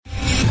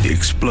The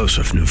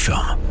explosive new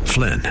film,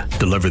 Flynn,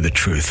 deliver the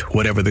truth,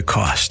 whatever the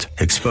cost,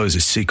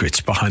 exposes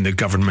secrets behind the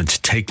government's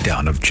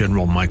takedown of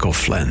General Michael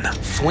Flynn.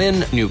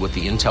 Flynn knew what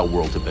the intel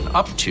world had been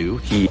up to.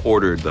 He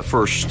ordered the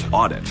first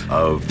audit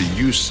of the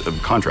use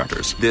of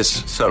contractors.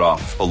 This set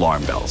off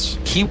alarm bells.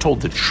 He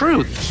told the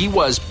truth. He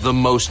was the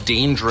most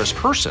dangerous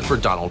person for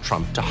Donald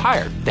Trump to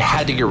hire. They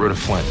had to get rid of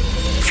Flynn.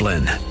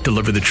 Flynn,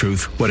 deliver the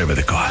truth, whatever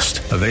the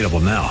cost. Available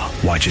now.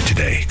 Watch it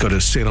today. Go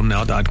to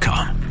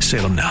salemnow.com.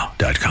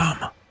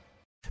 salemnow.com.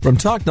 From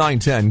Talk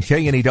 910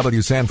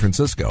 KNEW San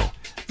Francisco,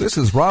 this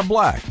is Rob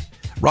Black.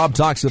 Rob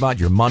talks about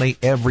your money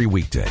every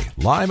weekday,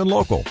 live and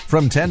local,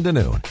 from 10 to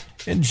noon.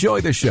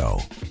 Enjoy the show.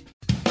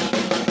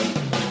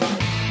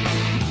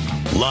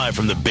 Live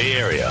from the Bay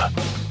Area,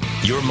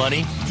 your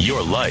money,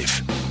 your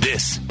life.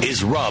 This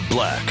is Rob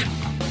Black.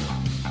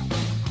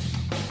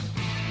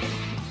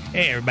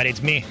 Hey, everybody,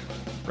 it's me,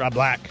 Rob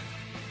Black.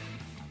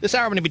 This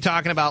hour, I'm going to be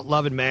talking about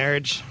love and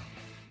marriage.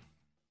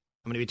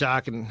 I'm going to be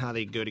talking how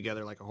they go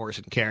together like a horse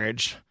and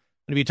carriage.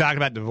 I'm going to be talking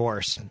about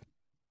divorce.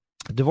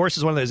 Divorce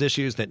is one of those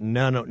issues that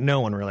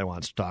no one really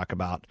wants to talk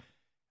about.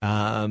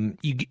 When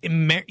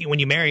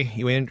you marry,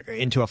 you enter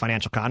into a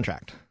financial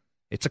contract.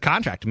 It's a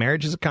contract.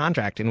 Marriage is a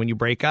contract. And when you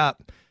break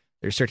up,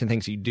 there's certain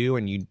things you do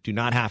and you do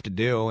not have to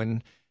do.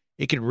 And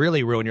it could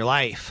really ruin your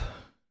life,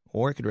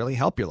 or it could really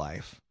help your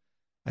life.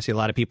 I see a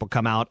lot of people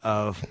come out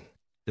of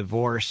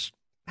divorce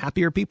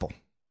happier people.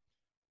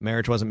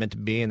 Marriage wasn't meant to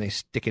be, and they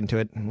stick into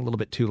it a little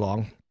bit too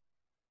long.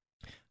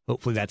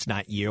 Hopefully that's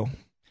not you.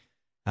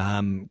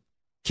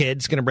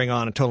 Kids going to bring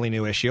on a totally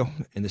new issue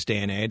in this day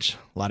and age.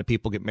 A lot of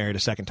people get married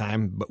a second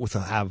time, but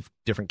have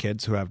different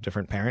kids who have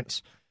different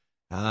parents.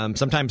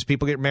 Sometimes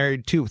people get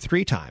married 2,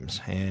 3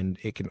 times, and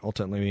it can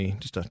ultimately be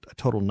just a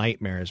total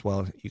nightmare as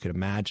well, you could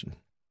imagine.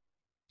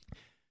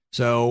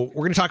 So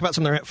we're going to talk about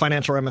some of the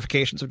financial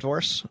ramifications of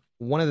divorce.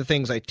 One of the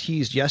things I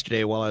teased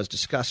yesterday while I was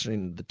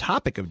discussing the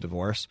topic of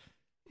divorce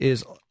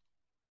is,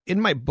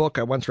 in my book,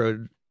 I once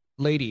wrote,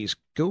 ladies,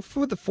 go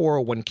for the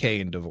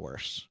 401k in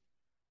divorce.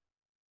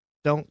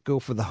 Don't go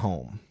for the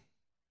home.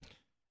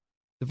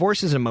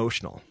 Divorce is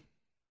emotional.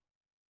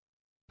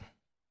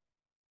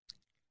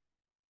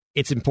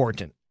 It's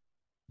important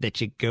that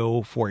you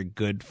go for a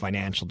good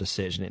financial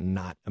decision and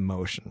not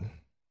emotion.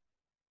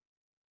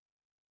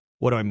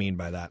 What do I mean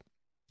by that?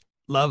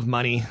 Love,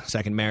 money,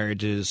 second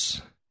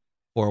marriages,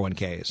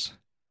 401ks.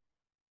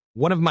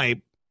 One of my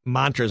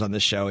mantras on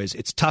this show is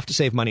it's tough to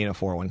save money in a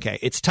 401k.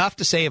 It's tough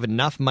to save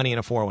enough money in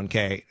a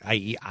 401k,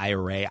 i.e.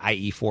 IRA,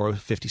 i.e.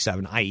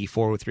 457, i.e.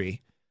 403.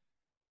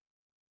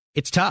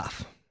 It's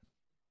tough.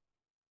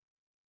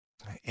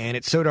 And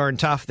it's so darn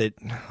tough that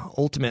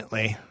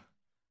ultimately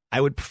I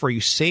would prefer you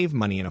save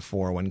money in a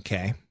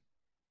 401k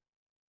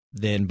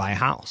than buy a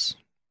house.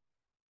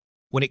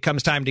 When it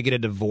comes time to get a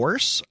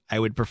divorce, I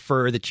would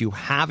prefer that you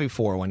have a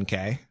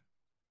 401k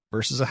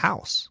versus a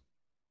house.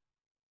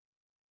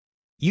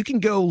 You can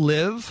go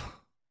live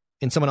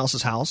in someone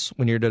else's house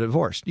when you're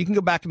divorced. You can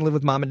go back and live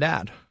with mom and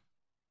dad.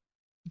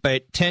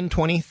 But 10,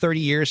 20, 30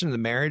 years into the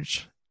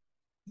marriage,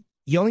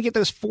 you only get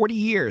those 40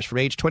 years from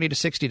age 20 to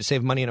 60 to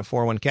save money in a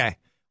 401k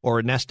or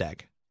a nest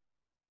egg.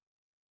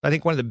 I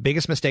think one of the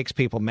biggest mistakes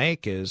people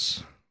make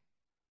is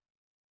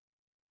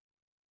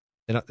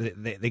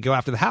they go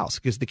after the house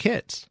because the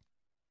kids.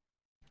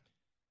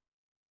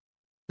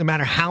 No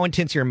matter how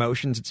intense your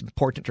emotions, it's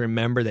important to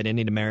remember that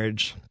ending a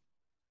marriage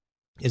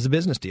is a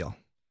business deal.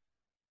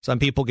 Some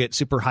people get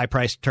super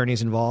high-priced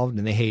attorneys involved,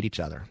 and they hate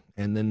each other,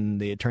 and then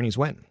the attorneys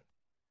win.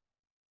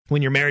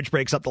 When your marriage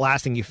breaks up, the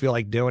last thing you feel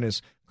like doing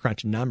is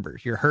crunch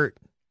numbers. You're hurt.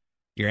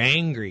 You're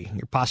angry.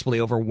 You're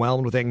possibly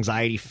overwhelmed with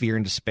anxiety, fear,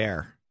 and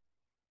despair.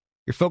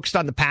 You're focused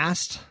on the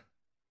past.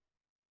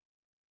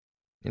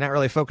 You're not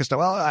really focused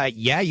on,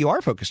 yeah, you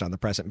are focused on the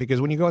present, because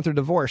when you're going through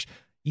divorce,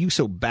 you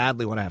so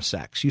badly want to have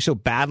sex. You so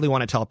badly want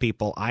to tell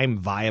people I'm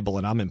viable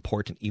and I'm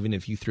important, even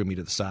if you threw me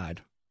to the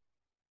side.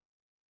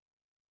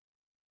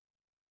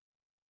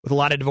 With a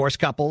lot of divorced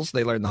couples,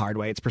 they learn the hard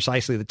way. It's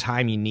precisely the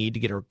time you need to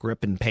get a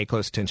grip and pay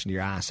close attention to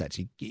your assets.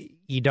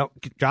 You don't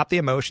drop the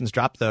emotions,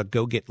 drop the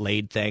go get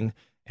laid thing,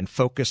 and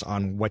focus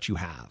on what you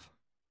have.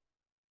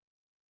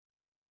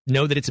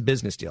 Know that it's a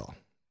business deal.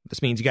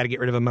 This means you got to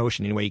get rid of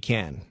emotion any way you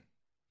can.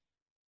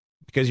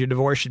 Because your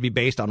divorce should be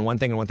based on one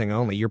thing and one thing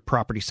only, your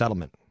property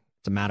settlement.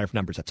 It's a matter of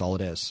numbers. That's all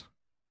it is.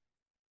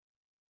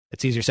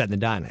 It's easier said than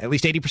done. At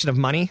least 80% of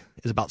money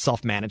is about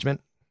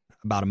self-management,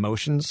 about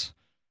emotions,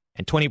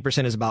 and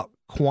 20% is about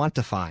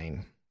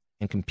quantifying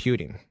and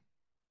computing.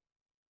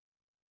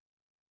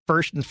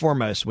 First and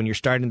foremost, when you're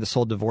starting this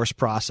whole divorce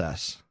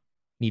process,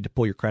 you need to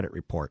pull your credit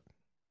report.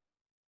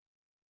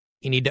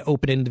 You need to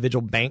open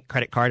individual bank,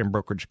 credit card, and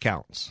brokerage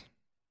accounts.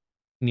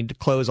 You need to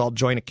close all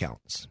joint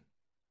accounts.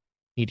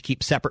 You need to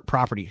keep separate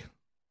property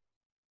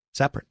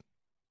separate.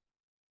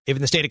 If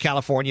in the state of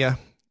California,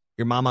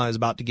 your mama is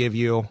about to give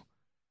you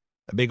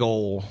a big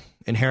old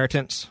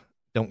inheritance,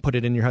 don't put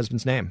it in your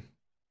husband's name.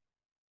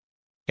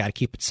 Got to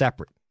keep it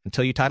separate.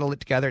 Until you title it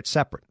together, it's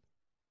separate.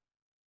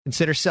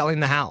 Consider selling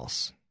the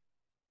house.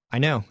 I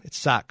know, it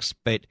sucks,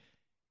 but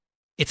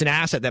it's an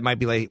asset that might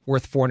be like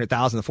worth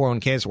 $400,000. The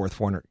 401k is worth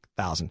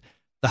 $400,000.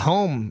 The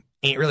home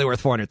ain't really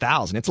worth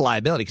 $400,000. It's a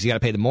liability because you got to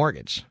pay the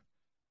mortgage.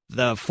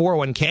 The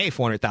 401k,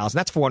 $400,000,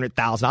 that's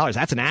 $400,000.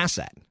 That's an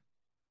asset.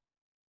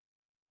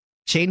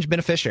 Change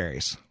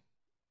beneficiaries.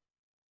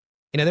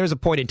 You know, there was a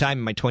point in time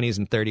in my 20s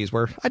and 30s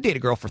where I'd date a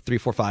girl for 3,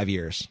 4, 5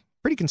 years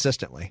pretty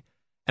consistently.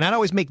 And I'd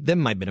always make them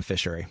my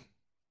beneficiary.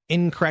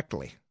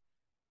 Incorrectly.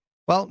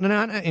 Well, no,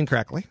 not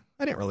incorrectly.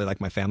 I didn't really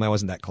like my family. I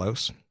wasn't that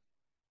close.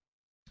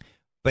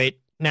 But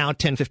now,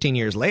 10, 15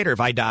 years later, if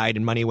I died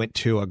and money went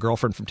to a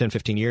girlfriend from 10,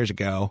 15 years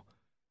ago,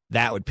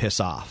 that would piss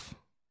off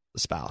the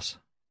spouse.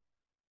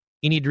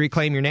 You need to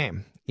reclaim your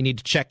name. You need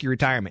to check your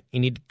retirement. You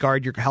need to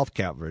guard your health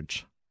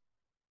coverage.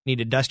 You need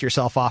to dust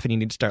yourself off, and you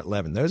need to start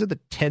living. Those are the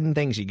 10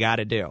 things you got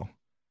to do.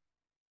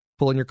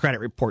 Pulling your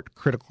credit report,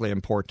 critically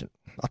important.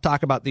 I'll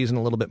talk about these in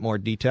a little bit more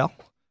detail.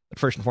 But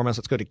first and foremost,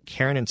 let's go to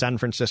Karen in San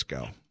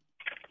Francisco.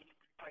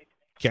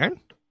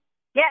 Karen?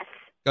 Yes.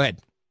 Go ahead.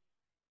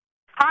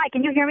 Hi,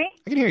 can you hear me?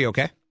 I can hear you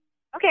okay.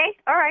 Okay,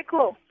 all right,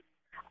 cool.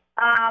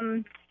 I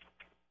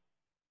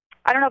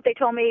don't know if they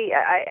told me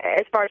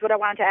as far as what I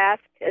wanted to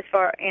ask,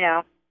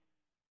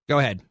 Go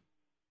ahead.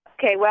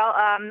 Okay, well,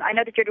 I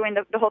know that you're doing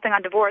the whole thing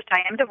on divorce.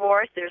 I am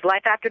divorced. There's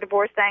life after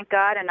divorce, thank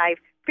God, and I've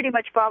pretty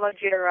much followed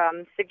your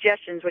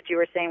suggestions, what you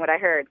were saying, what I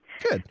heard.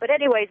 Good. But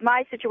anyways,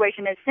 my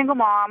situation is single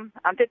mom.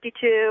 I'm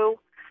 52,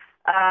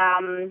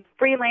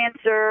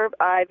 freelancer.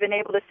 I've been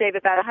able to save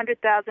about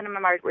 $100,000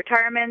 in my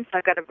retirement.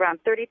 I've got around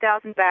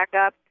 $30,000 back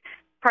up,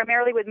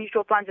 primarily with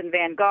mutual funds and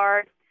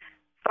Vanguard,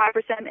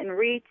 5% in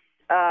REITs,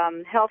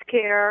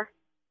 healthcare,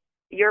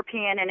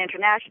 European and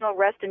international,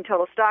 rest in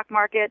total stock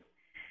market.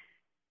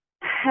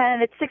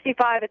 And at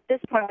 65 at this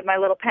point with my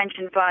little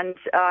pension funds,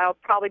 I'll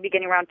probably be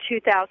getting around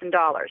 $2,000.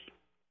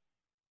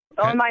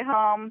 Own my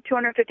home,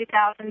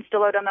 $250,000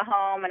 still owed on the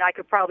home, and I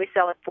could probably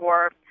sell it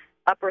for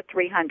upper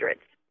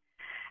 300s.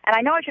 And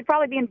I know I should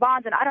probably be in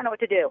bonds, and I don't know what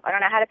to do. I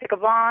don't know how to pick a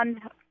bond.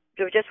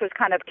 I just was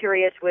kind of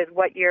curious with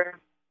what your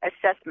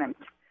assessment.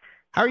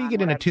 How are you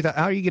getting a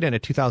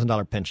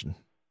 $2,000 pension?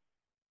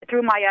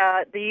 Through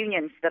my the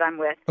unions that I'm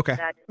with. Okay.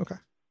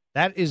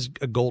 That is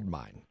a gold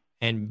mine,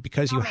 and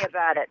because Tell me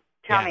about it.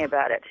 Tell me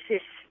about it.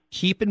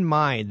 Keep in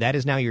mind that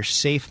is now your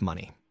safe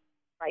money.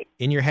 Right.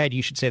 In your head,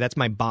 you should say that's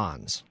my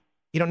bonds.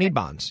 You don't need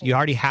bonds. You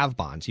already have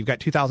bonds. You've got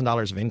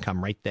 $2,000 of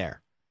income right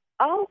there.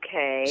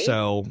 Okay.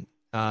 So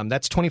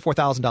that's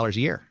 $24,000 a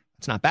year.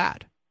 That's not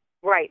bad.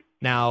 Right.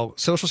 Now,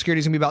 Social Security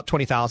is going to be about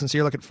 $20,000, so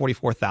you're looking at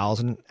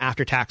 $44,000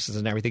 after taxes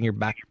and everything. You're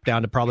back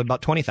down to probably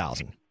about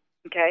 $20,000.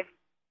 Okay.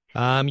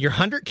 Your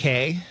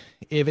 $100K,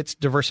 if it's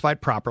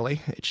diversified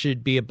properly, it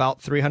should be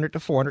about $300 to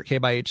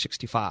 $400K by age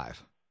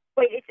 65.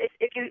 Wait,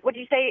 what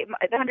did you say?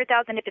 The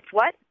 $100,000 if it's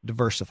what?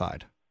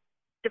 Diversified.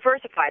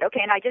 Diversified. Okay,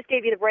 and I just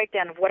gave you the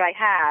breakdown of what I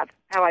have,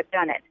 how I've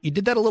done it. You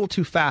did that a little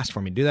too fast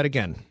for me. Do that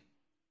again.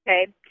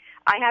 Okay.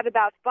 I have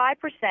about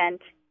 5%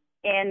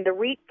 in the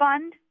REIT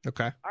fund.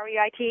 Okay.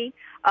 REIT,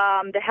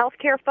 the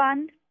healthcare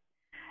fund,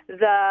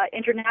 the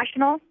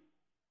international,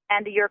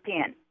 and the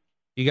European.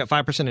 You got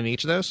 5% in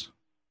each of those?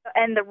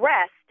 And the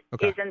rest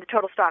is in the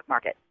total stock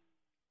market.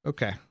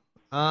 Okay.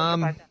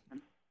 Do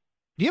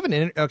you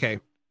have okay.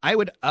 I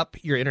would up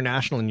your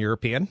international and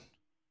European.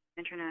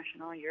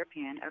 International,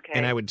 European, okay.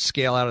 And I would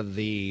scale out of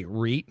the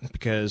REIT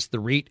because the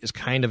REIT is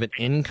kind of an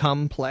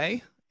income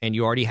play, and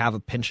you already have a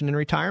pension in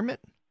retirement.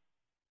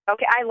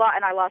 Okay, I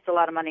lost a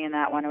lot of money in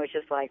that one. It was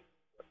just like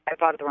I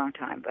bought it at the wrong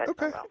time. But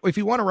okay. Well, if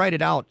you want to write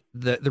it out,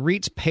 the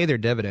REITs pay their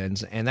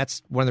dividends, and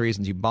that's one of the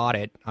reasons you bought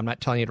it. I'm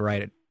not telling you to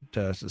write it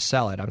to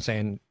sell it. I'm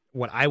saying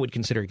what I would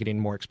consider getting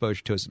more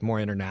exposure to is more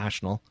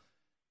international.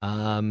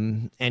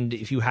 And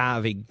if you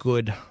have a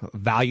good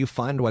value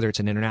fund, whether it's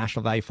an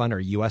international value fund or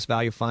a U.S.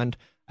 value fund,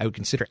 I would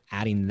consider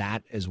adding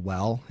that as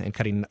well and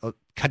cutting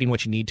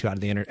what you need to out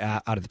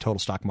of the total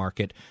stock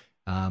market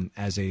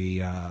as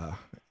a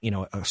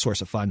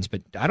source of funds.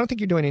 But I don't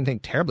think you're doing anything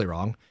terribly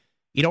wrong.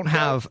 You don't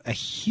have a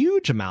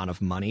huge amount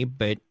of money,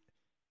 but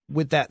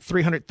with that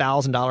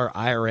 $300,000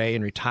 IRA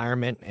in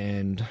retirement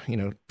and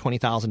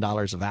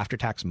 $20,000 of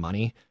after-tax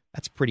money,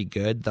 that's pretty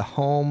good. The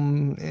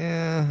home,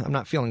 I'm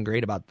not feeling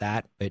great about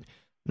that, but I'm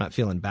not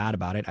feeling bad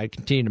about it. I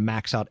continue to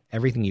max out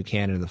everything you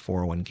can into the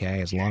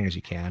 401k as long as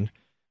you can,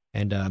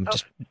 and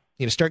just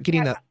start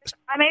getting the.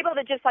 I'm able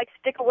to just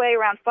stick away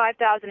around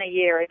 $5,000 a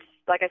year. It's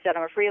like I said,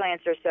 I'm a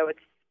freelancer, so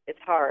it's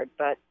hard,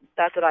 but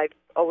that's what I've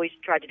always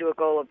tried to do. A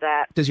goal of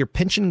that. Does your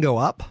pension go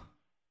up?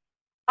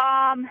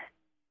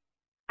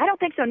 I don't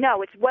think so.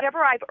 No, it's whatever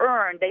I've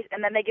earned.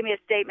 And then they give me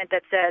a statement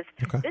that says,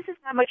 This is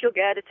how much you'll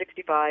get at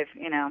 65,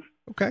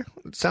 Okay.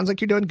 It sounds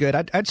like you're doing good.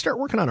 I'd start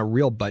working on a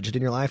real budget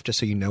in your life just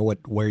so you know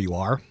where you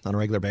are on a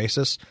regular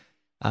basis.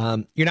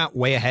 You're not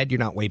way ahead. You're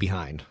not way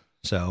behind.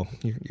 So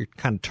you're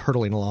kind of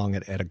turtling along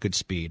at a good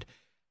speed.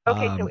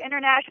 Okay, so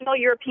international,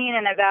 European,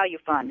 and a value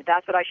fund.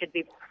 That's what I should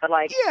be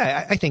like.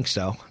 Yeah, I think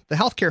so. The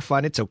healthcare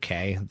fund, it's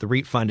okay. The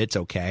REIT fund, it's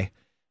okay.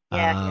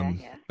 Yeah.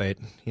 But,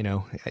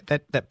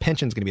 that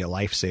pension's going to be a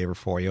lifesaver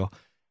for you.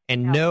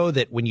 And know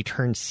that when you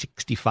turn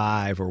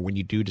 65 or when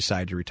you do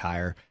decide to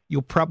retire,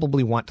 you'll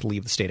probably want to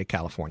leave the state of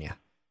California.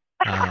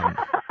 Why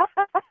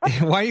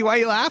are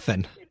you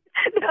laughing?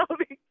 No,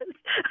 because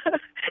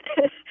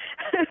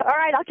all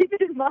right, I'll keep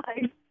it in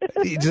mind.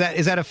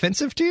 Is that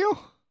offensive to you?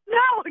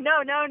 No. But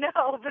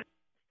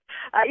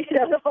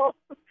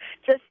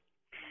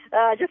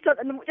just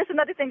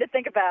another thing to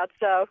think about.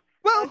 So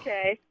well,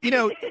 okay.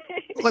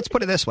 Let's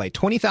put it this way: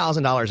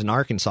 $20,000 in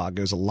Arkansas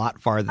goes a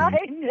lot farther than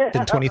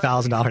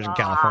 $20,000 in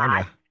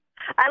California.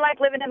 I like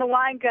living in the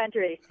wine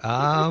country.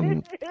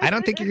 I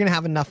don't think you're going to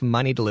have enough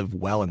money to live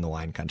well in the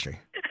wine country.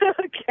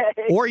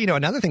 Okay. Or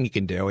another thing you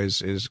can do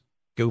is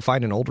go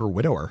find an older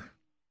widower.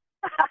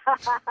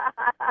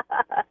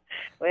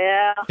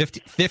 Well,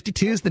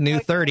 52 is the new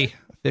 30.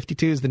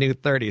 52 is the new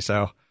 30.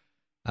 So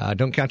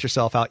don't count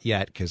yourself out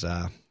yet, because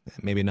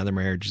maybe another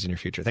marriage is in your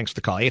future. Thanks for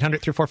the call.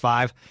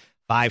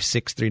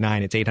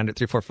 800-345-5639. It's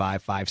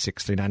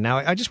 800-345-5639. Now,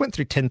 I just went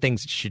through 10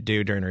 things that you should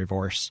do during a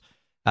divorce.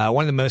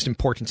 One of the most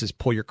important is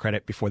pull your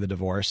credit before the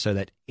divorce so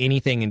that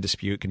anything in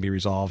dispute can be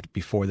resolved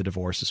before the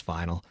divorce is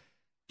final.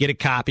 Get a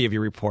copy of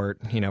your report,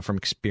 from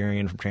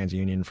Experian, from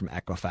TransUnion, from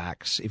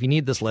Equifax. If you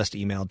need this list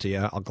emailed to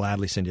you, I'll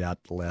gladly send you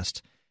out the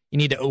list. You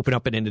need to open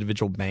up an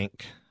individual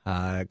bank,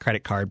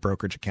 credit card,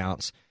 brokerage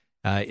accounts.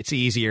 It's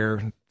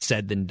easier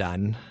said than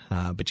done,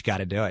 but you got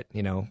to do it.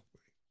 You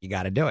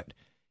got to do it.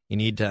 You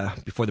need to,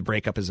 before the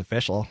breakup is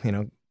official,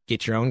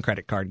 get your own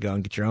credit card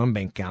going, get your own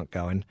bank account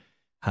going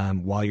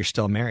while you're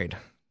still married.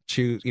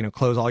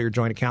 Close all your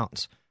joint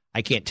accounts.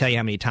 I can't tell you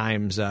how many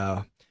times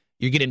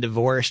you're getting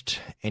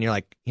divorced and you're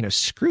like,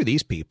 screw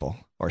these people,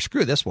 or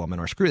screw this woman,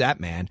 or screw that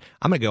man.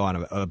 I'm going to go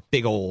on a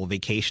big old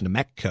vacation to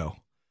Mexico.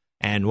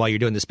 And while you're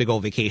doing this big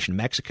old vacation to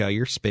Mexico,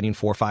 you're spending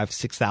 $4,000,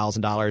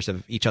 $5,000, $6,000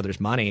 of each other's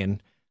money. And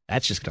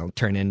that's just going to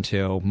turn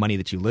into money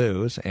that you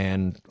lose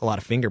and a lot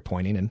of finger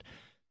pointing and,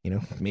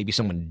 maybe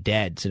someone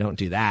dead. So don't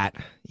do that.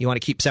 You want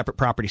to keep separate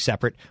property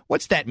separate.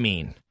 What's that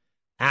mean?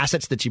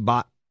 Assets that you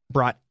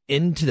brought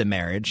into the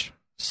marriage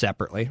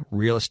separately,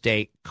 real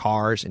estate,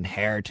 cars,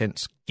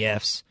 inheritance,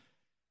 gifts,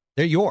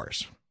 they're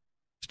yours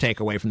to take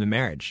away from the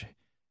marriage.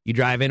 You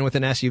drive in with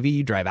an SUV,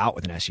 you drive out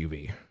with an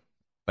SUV.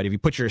 But if you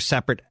put your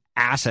separate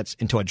assets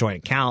into a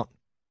joint account,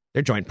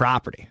 they're joint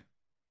property.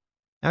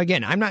 Now,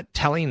 again, I'm not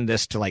telling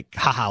this to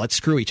let's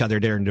screw each other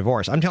during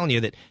divorce. I'm telling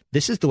you that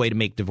this is the way to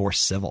make divorce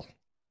civil.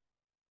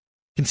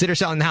 Consider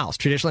selling the house.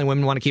 Traditionally,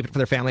 women want to keep it for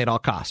their family at all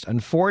costs.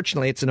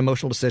 Unfortunately, it's an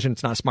emotional decision.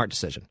 It's not a smart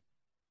decision.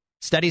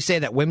 Studies say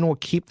that women will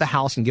keep the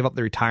house and give up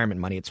their retirement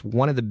money. It's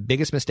one of the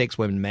biggest mistakes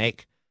women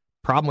make.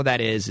 Problem with that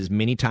is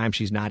many times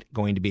she's not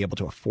going to be able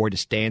to afford to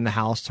stay in the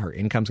house. Her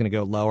income's going to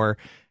go lower,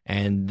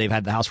 and they've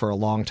had the house for a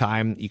long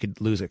time. You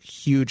could lose a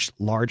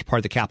large part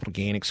of the capital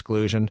gain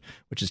exclusion,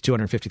 which is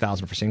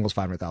 $250,000 for singles,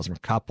 $500,000 for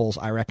couples.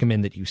 I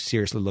recommend that you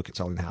seriously look at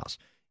selling the house.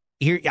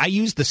 Here, I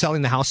use the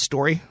selling the house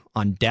story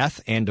on death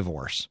and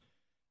divorce.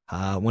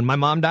 When my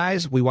mom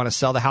dies, we want to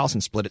sell the house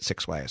and split it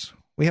 6 ways.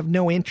 We have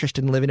no interest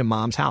in living in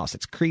mom's house.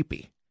 It's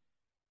creepy.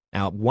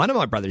 Now, one of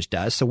my brothers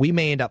does, so we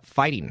may end up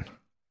fighting.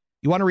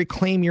 You want to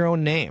reclaim your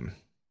own name.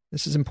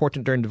 This is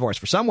important during divorce.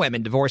 For some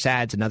women, divorce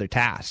adds another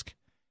task.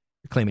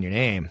 Reclaiming your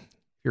name.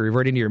 If you're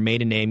reverting to your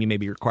maiden name, you may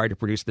be required to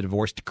produce the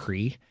divorce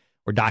decree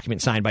or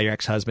document signed by your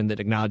ex-husband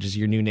that acknowledges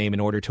your new name in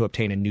order to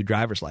obtain a new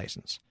driver's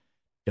license.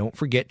 Don't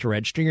forget to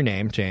register your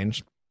name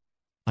change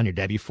on your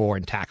W-4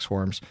 and tax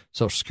forms,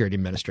 Social Security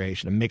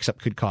Administration. A mix-up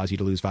could cause you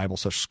to lose valuable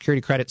Social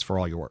Security credits for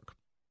all your work.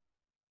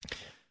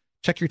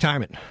 Check your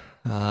retirement.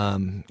 A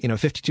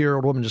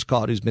 52-year-old woman just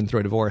called who's been through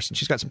a divorce, and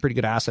she's got some pretty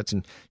good assets,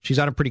 and she's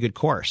on a pretty good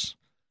course.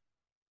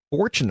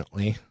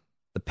 Fortunately,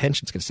 the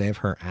pension's going to save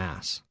her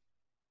ass.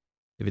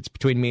 If it's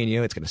between me and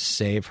you, it's going to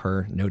save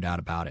her, no doubt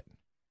about it.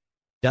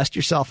 Dust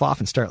yourself off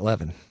and start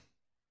living.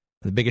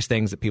 The biggest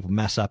things that people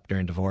mess up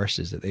during divorce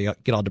is that they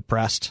get all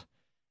depressed,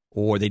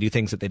 or they do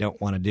things that they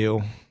don't want to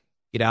do.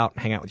 Get out,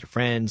 hang out with your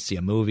friends, see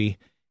a movie,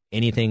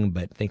 anything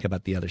but think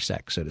about the other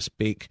sex, so to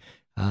speak.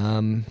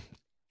 And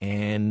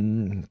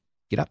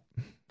get up.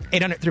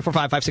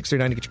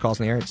 800-345-5639 to get your calls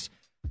in the air. It's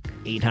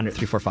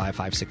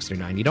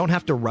 800-345-5639. You don't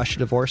have to rush a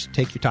divorce.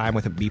 Take your time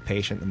with it. Be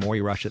patient. The more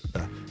you rush it,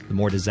 the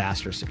more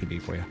disastrous it can be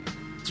for you.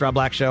 It's the Rob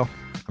Black Show.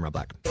 I'm Rob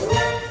Black.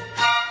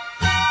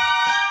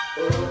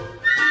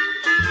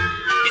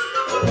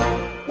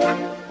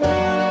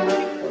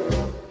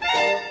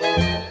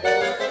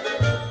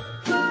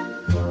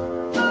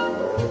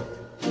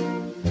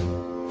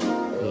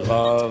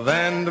 Love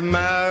and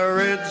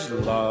marriage,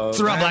 love. It's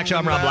the Rob Black Show.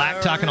 I'm Rob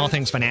Black, talking all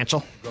things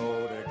financial.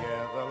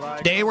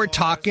 Today we're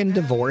talking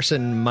divorce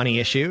and money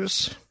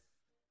issues.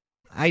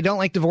 I don't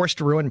like divorce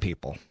to ruin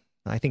people.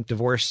 I think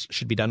divorce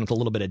should be done with a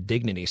little bit of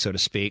dignity, so to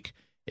speak.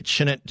 It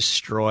shouldn't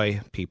destroy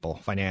people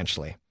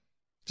financially.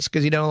 Just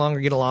because you no longer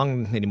get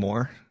along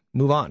anymore,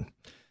 move on.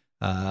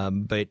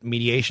 But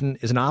mediation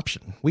is an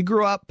option. We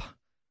grew up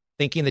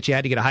thinking that you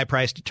had to get a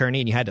high-priced attorney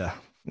and you had to,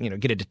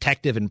 get a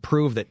detective and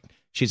prove that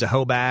she's a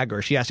hoe bag,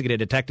 or she has to get a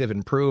detective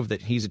and prove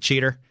that he's a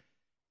cheater.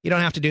 You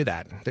don't have to do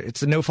that.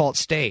 It's a no-fault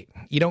state.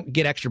 You don't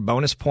get extra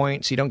bonus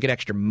points. You don't get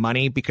extra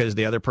money because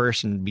the other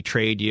person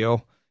betrayed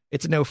you.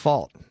 It's a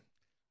no-fault.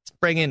 Let's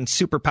bring in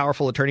super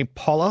powerful attorney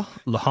Paula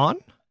Lahan.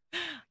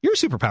 You're a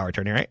super power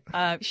attorney, right?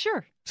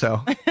 Sure.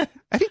 So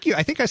I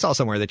think I saw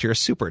somewhere that you're a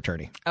super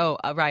attorney. Oh,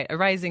 right. A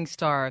rising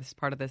star as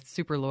part of the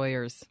super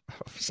lawyers.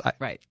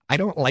 Right. I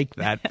don't like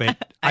that,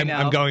 but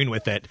I'm going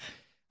with it.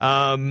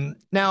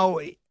 Now,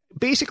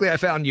 basically, I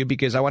found you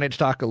because I wanted to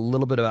talk a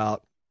little bit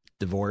about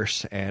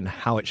divorce and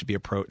how it should be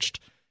approached.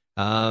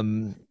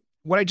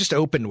 What I just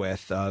opened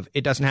with,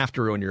 it doesn't have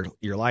to ruin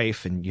your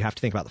life, and you have to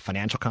think about the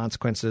financial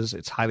consequences.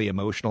 It's highly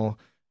emotional.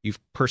 You've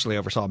personally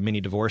oversaw many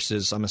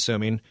divorces, I'm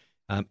assuming.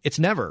 It's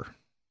never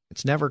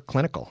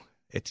clinical.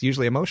 It's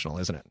usually emotional,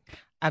 isn't it?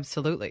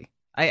 Absolutely.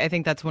 I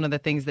think that's one of the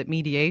things that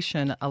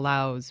mediation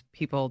allows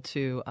people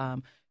to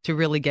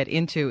really get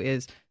into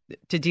is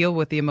to deal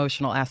with the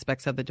emotional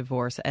aspects of the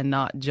divorce and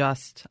not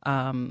just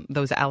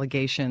those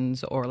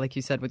allegations or, like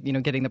you said, with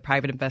getting the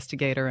private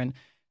investigator and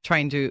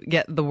trying to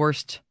get the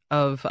worst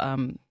of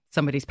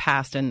somebody's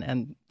past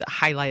and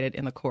highlight it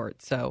in the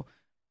court. So,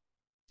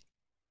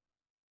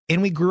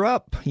 and we grew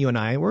up, you and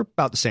I, we're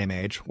about the same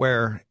age,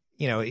 where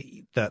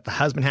the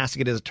husband has to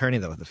get his attorney,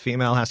 the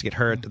female has to get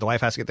her, the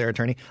wife has to get their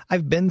attorney.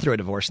 I've been through a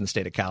divorce in the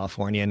state of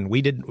California, and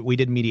we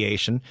did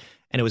mediation,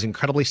 and it was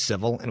incredibly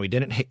civil, and we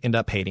didn't end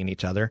up hating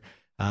each other.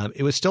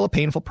 It was still a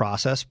painful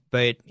process,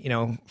 but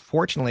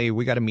fortunately,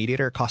 we got a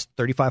mediator. It cost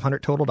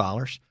 $3,500 total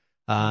dollars.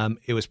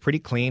 It was pretty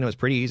clean. It was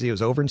pretty easy. It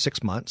was over in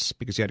 6 months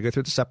because you had to go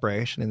through the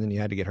separation, and then you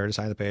had to get her to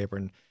sign the paper.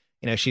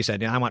 And she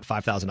said, I want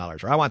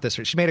 $5,000, or I want this.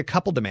 She made a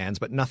couple demands,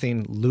 but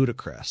nothing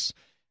ludicrous.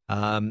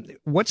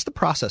 What's the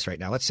process right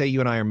now? Let's say you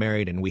and I are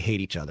married and we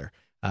hate each other.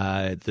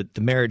 The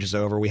marriage is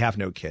over. We have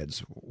no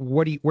kids.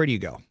 Where do you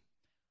go?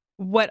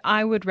 What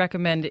I would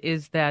recommend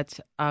is that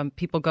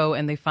people go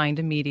and they find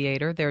a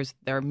mediator. There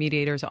are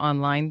mediators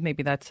online.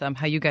 Maybe that's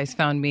how you guys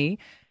found me.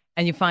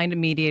 And you find a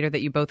mediator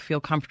that you both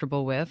feel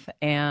comfortable with,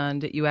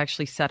 and you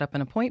actually set up an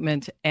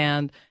appointment.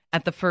 And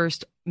at the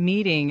first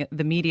meeting,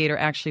 the mediator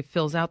actually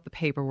fills out the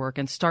paperwork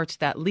and starts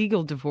that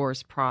legal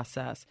divorce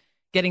process,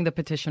 getting the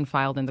petition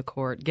filed in the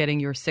court, getting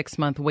your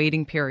 6-month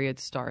waiting period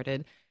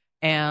started.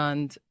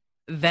 And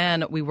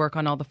then we work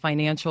on all the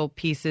financial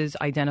pieces,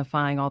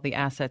 identifying all the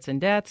assets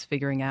and debts,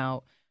 figuring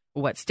out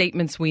what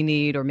statements we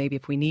need, or maybe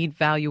if we need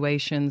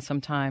valuations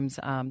sometimes,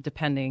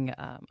 depending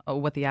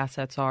on what the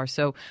assets are.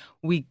 So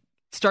we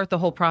start the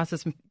whole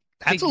process.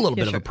 That's a little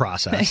bit of a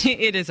process.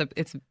 It's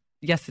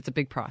a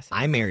big process.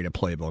 I married a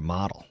Playboy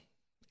model,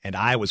 and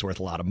I was worth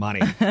a lot of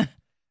money.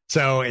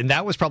 So, and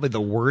that was probably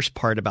the worst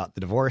part about the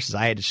divorce is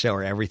I had to show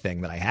her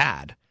everything that I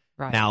had.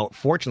 Right. Now,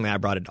 fortunately, I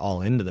brought it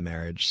all into the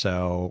marriage,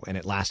 and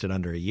it lasted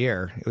under a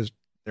year.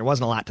 There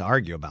wasn't a lot to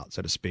argue about,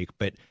 so to speak,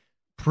 but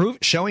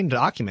showing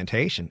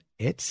documentation,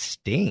 it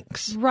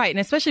stinks. Right, and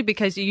especially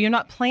because you're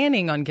not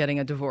planning on getting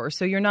a divorce,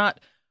 so you're not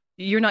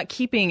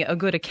keeping a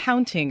good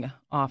accounting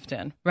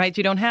often, right?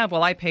 You don't have,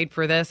 I paid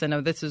for this,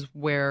 and this is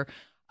where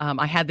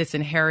I had this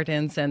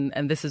inheritance,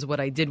 and this is what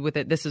I did with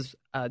it. This is,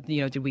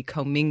 did we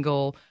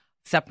commingle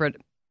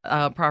separate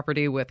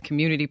property with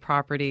community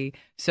property?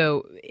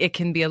 So it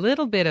can be a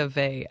little bit of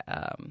a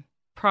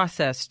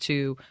process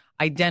to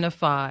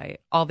identify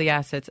all the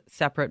assets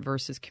separate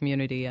versus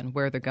community and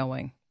where they're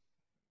going.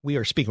 We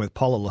are speaking with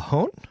Paula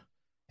Lahan,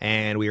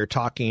 and we are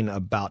talking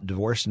about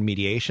divorce and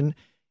mediation.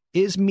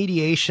 Is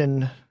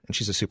mediation, and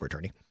she's a super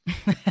attorney.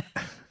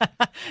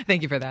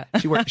 Thank you for that.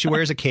 She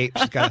wears a cape.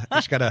 She's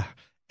got a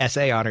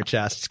SA on her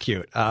chest. It's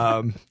cute.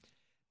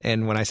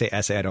 And when I say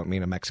SA, I don't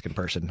mean a Mexican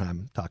person.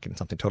 I'm talking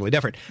something totally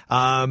different.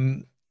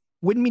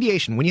 With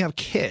mediation, when you have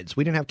kids,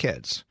 we didn't have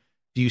kids.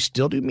 Do you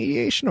still do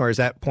mediation, or is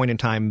that point in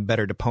time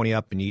better to pony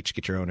up and each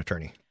get your own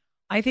attorney?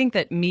 I think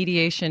that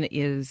mediation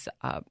is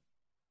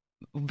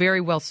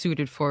very well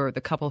suited for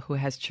the couple who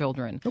has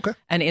children. Okay.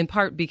 And in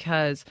part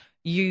because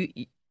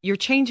you're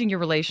changing your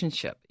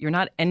relationship. You're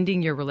not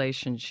ending your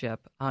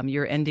relationship.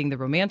 You're ending the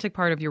romantic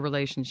part of your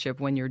relationship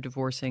when you're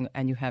divorcing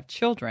and you have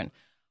children.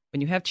 When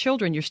you have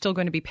children, you're still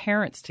going to be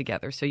parents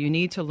together. So you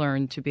need to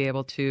learn to be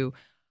able to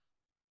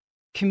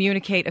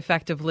communicate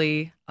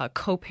effectively,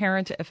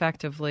 co-parent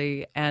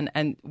effectively,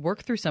 and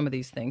work through some of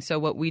these things. So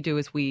what we do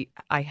is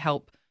I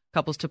help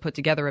couples to put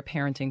together a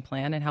parenting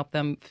plan and help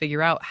them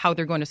figure out how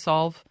they're going to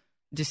solve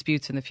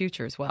disputes in the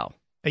future as well.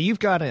 Now, you've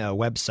got a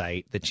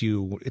website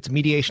it's a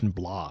mediation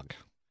blog.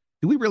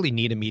 Do we really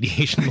need a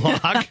mediation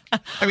blog?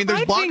 I mean,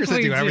 there's bloggers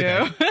that do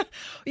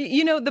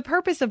everything. The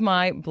purpose of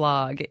my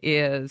blog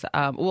is,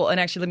 and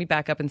actually let me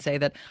back up and say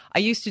that I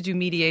used to do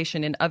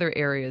mediation in other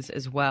areas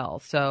as well.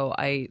 So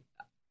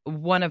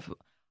one of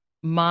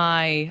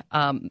my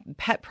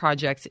pet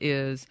projects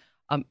is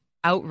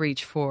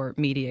outreach for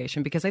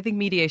mediation, because I think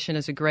mediation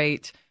is a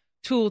great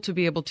tool to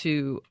be able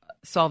to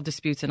solve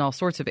disputes in all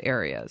sorts of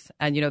areas.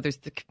 And, there's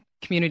the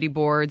Community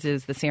Boards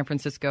is the San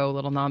Francisco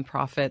little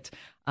nonprofit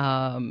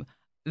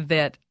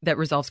that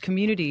resolves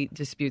community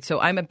disputes.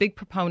 So I'm a big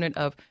proponent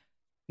of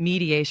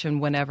mediation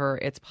whenever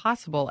it's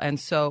possible. And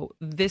so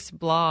this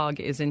blog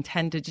is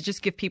intended to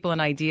just give people an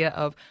idea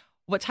of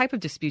what type of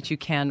disputes you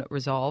can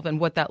resolve and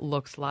what that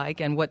looks like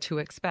and what to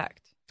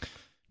expect.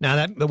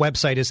 Now, the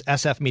website is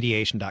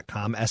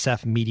sfmediation.com,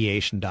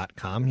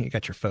 sfmediation.com. You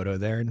got your photo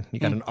there, and you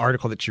got an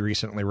article that you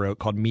recently wrote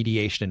called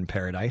Mediation in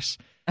Paradise.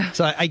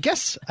 So I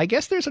guess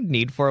there's a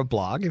need for a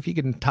blog. If you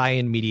can tie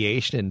in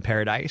mediation and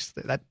paradise,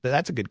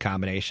 that's a good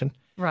combination.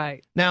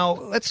 Right. Now,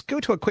 let's go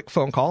to a quick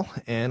phone call,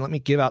 and let me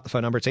give out the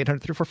phone number. It's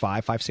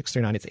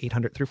 800-345-5639. It's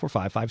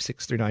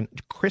 800-345-5639.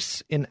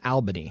 Chris in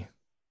Albany.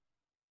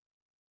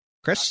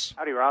 Chris?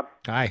 Howdy, Rob.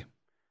 Hi.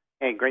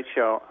 Hey, great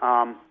show.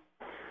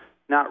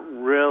 Not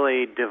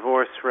really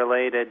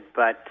divorce-related,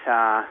 but,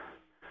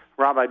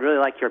 Rob, I'd really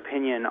like your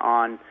opinion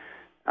on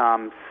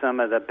some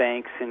of the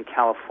banks in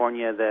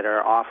California that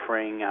are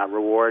offering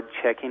reward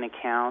checking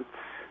accounts.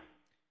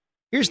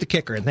 Here's the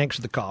kicker, and thanks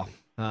for the call.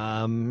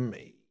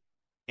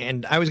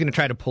 And I was going to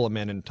try to pull him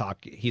in and talk.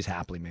 He's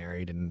happily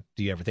married, and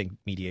do you ever think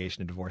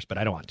mediation and divorce? But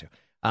I don't want to.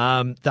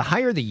 The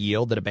higher the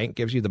yield that a bank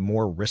gives you, the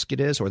more risk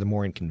it is or the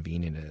more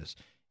inconvenient it is.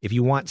 If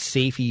you want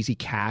safe, easy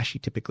cash, you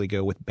typically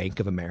go with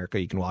Bank of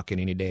America. You can walk in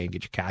any day and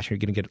get your cash, and you're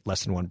going to get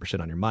less than 1%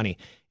 on your money.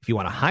 If you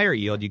want a higher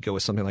yield, you go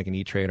with something like an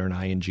E-Trade or an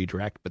ING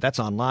Direct, but that's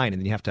online, and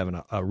then you have to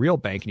have a real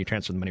bank, and you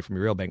transfer the money from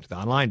your real bank to the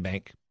online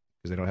bank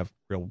because they don't have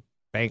real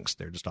banks.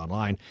 They're just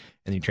online, and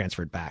then you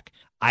transfer it back.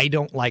 I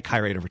don't like high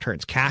rate of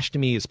returns. Cash to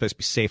me is supposed to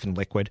be safe and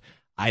liquid.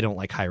 I don't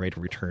like high rate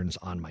of returns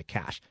on my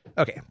cash.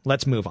 Okay,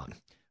 let's move on.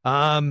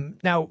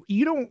 Now,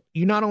 you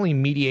not only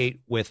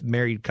mediate with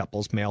married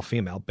couples, male,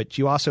 female, but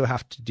you also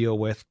have to deal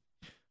with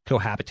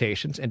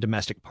cohabitations and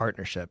domestic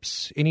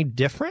partnerships. Any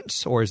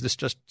difference, or is this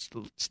just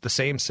the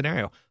same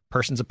scenario?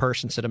 Person's a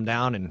person, sit them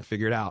down and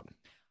figure it out.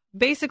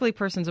 Basically,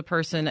 person's a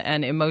person,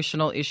 and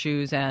emotional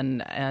issues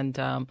and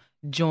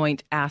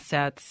joint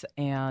assets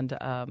and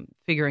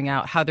figuring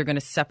out how they're going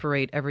to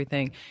separate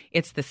everything.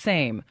 It's the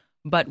same.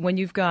 But when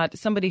you've got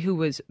somebody who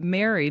was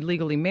married,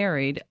 legally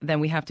married,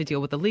 then we have to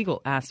deal with the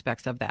legal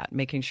aspects of that,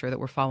 making sure that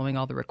we're following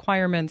all the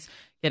requirements,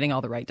 getting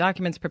all the right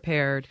documents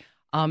prepared.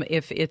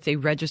 If it's a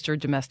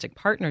registered domestic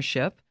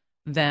partnership,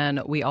 then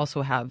we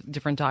also have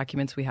different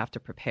documents we have to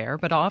prepare.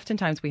 But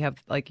oftentimes we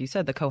have, like you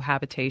said, the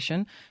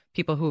cohabitation,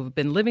 people who have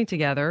been living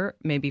together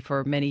maybe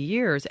for many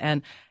years.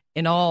 And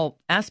in all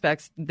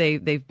aspects,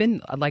 they've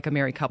been like a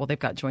married couple. They've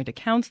got joint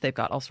accounts. They've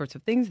got all sorts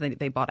of things.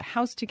 They bought a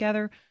house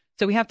together.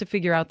 So we have to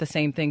figure out the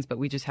same things, but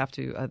we just have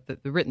to,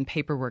 the written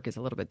paperwork is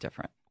a little bit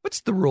different. What's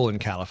the rule in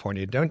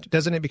California?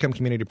 Doesn't it become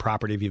community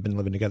property if you've been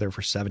living together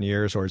for 7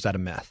 years, or is that a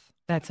myth?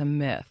 That's a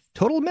myth.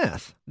 Total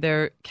myth.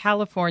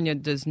 California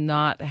does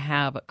not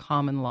have a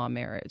common law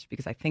marriage,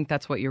 because I think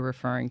that's what you're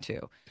referring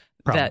to.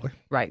 Probably.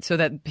 Right. So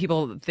that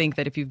people think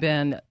that if you've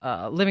been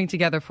living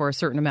together for a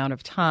certain amount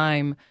of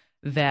time,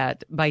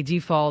 that by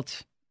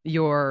default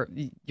you're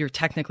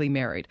technically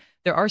married.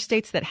 There are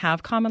states that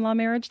have common law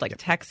marriage, like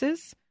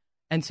Texas.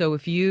 And so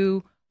if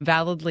you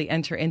validly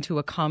enter into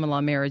a common law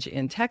marriage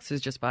in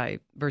Texas just by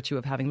virtue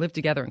of having lived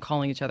together and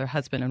calling each other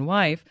husband and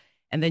wife,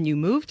 and then you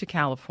move to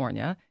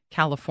California,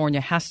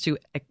 California has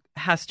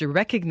to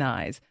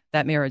recognize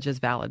that marriage is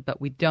valid, but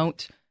we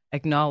don't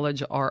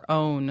acknowledge our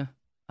own.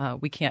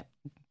 We can't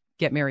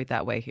get married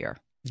that way here.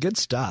 Good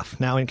stuff.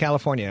 Now in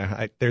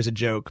California, there's a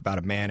joke about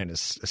a man and a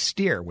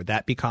steer. Would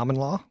that be common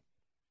law?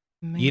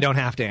 Man. You don't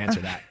have to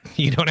answer that.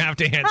 You don't have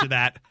to answer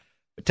that.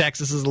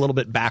 Texas is a little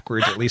bit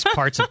backwards, at least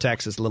parts of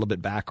Texas a little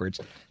bit backwards.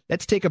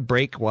 Let's take a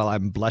break while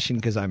I'm blushing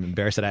because I'm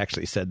embarrassed that I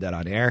actually said that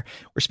on air.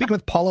 We're speaking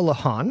with Paula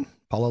LaHon,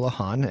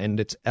 and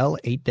it's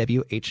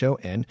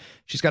LAWHON.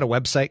 She's got a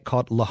website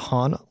called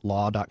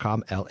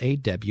LaHonLaw.com,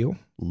 LAW,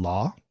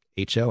 Law,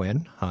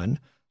 HON, Hun,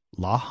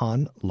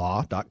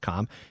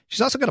 LaHonLaw.com.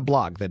 She's also got a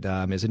blog that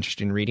is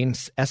interesting in reading,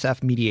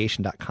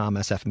 sfmediation.com,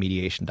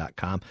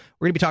 sfmediation.com.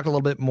 We're going to be talking a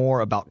little bit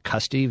more about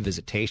custody,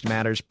 visitation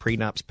matters,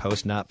 prenups,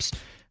 postnups.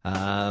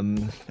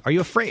 Are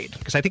you afraid?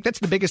 Because I think that's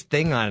the biggest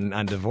thing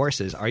on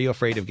divorces. Are you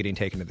afraid of getting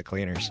taken to the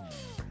cleaners?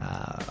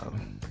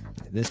 In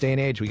this day and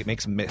age, we can make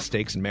some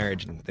mistakes in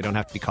marriage, and they don't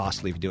have to be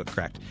costly if you do it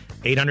correct.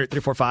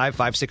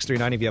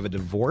 800-345-5639 if you have a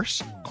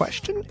divorce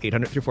question.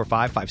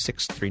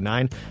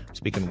 800-345-5639.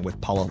 Speaking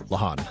with Paula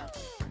LaHon.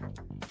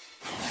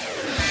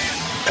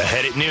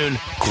 Ahead at noon,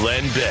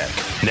 Glenn Beck.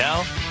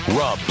 Now,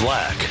 Rob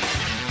Black.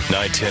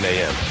 9:10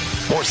 a.m.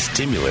 More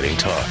stimulating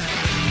talk.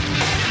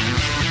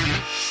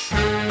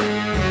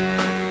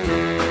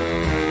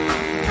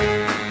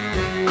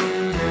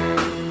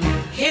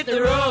 Hit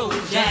the road,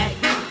 Jack.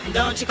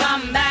 Don't you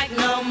come back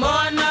no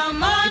more, no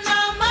more,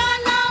 no more,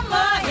 no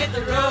more. Hit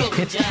the road,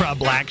 It's the Rob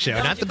Black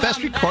Show. Not the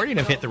best recording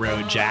of Hit the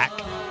Road, Jack.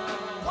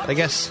 I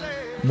guess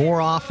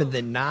more often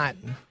than not,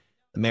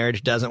 the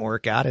marriage doesn't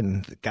work out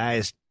and the guy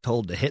is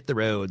told to hit the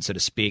road, so to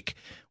speak.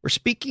 We're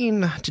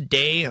speaking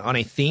today on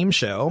a theme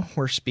show.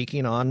 We're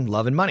speaking on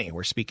love and money.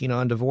 We're speaking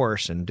on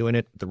divorce and doing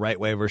it the right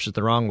way versus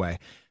the wrong way.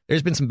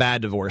 There's been some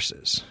bad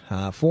divorces.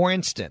 For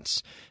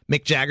instance,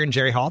 Mick Jagger and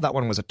Jerry Hall, that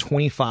one was a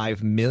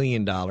 $25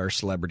 million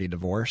celebrity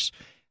divorce.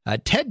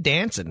 Ted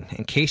Danson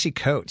and Casey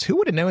Coates. Who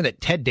would have known that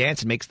Ted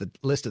Danson makes the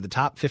list of the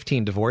top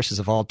 15 divorces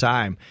of all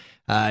time?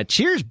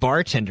 Cheers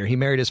bartender. He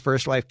married his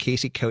first wife,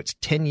 Casey Coates,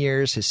 10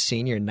 years, his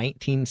senior in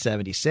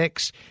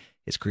 1976.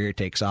 His career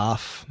takes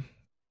off.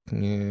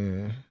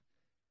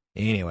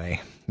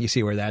 Anyway, you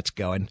see where that's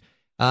going.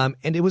 And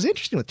it was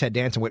interesting with Ted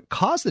Danson. What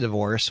caused the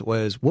divorce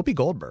was Whoopi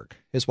Goldberg.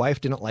 His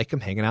wife didn't like him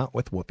hanging out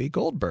with Whoopi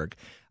Goldberg.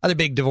 Other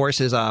big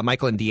divorces,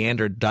 Michael and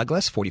Deandra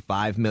Douglas,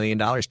 $45 million.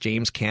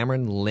 James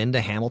Cameron, Linda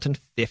Hamilton,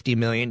 $50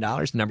 million.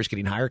 The number's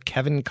getting higher.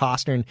 Kevin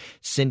Costner and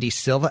Cindy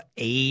Silva,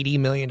 $80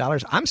 million.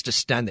 I'm just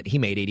stunned that he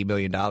made $80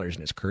 million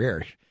in his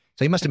career.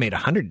 So he must have made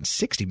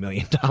 $160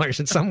 million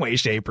in some way,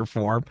 shape, or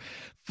form.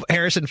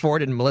 Harrison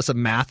Ford and Melissa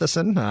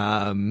Matheson.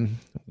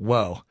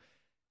 Whoa.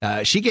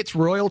 She gets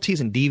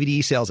royalties and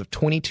DVD sales of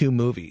 22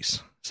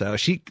 movies. So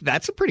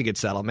that's a pretty good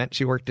settlement.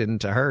 She worked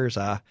into hers.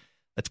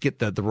 Let's get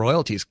the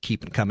royalties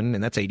keeping coming,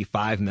 and that's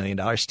 $85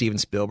 million. Steven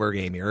Spielberg,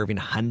 Amy Irving,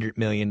 $100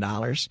 million.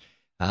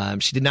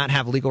 She did not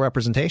have legal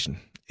representation.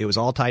 It was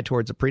all tied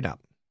towards a prenup.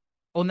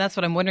 Well, and that's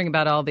what I'm wondering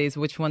about all these,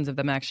 which ones of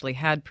them actually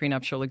had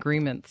prenuptial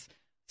agreements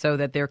so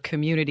that their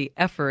community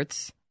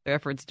efforts, their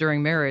efforts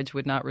during marriage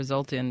would not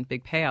result in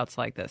big payouts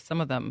like this.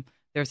 Some of them,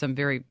 there's some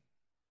very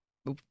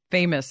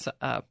famous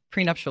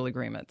prenuptial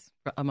agreements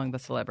among the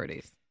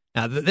celebrities.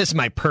 Now, this is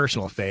my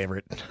personal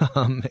favorite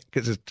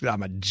because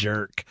I'm a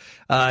jerk.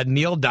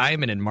 Neil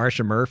Diamond and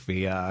Marsha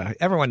Murphy.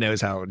 Everyone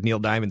knows how Neil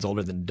Diamond's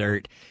older than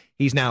dirt.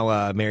 He's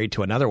now married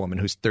to another woman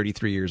who's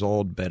 33 years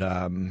old, but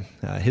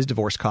his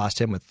divorce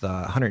cost him with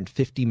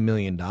 $150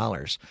 million.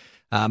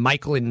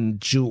 Michael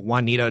and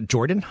Juanita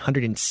Jordan,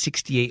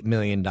 $168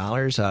 million.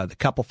 The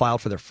couple filed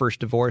for their first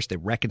divorce. They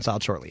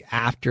reconciled shortly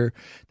after.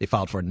 They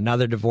filed for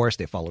another divorce.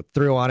 They followed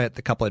through on it.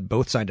 The couple had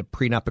both signed a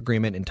prenup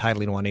agreement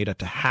entitling Juanita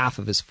to half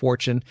of his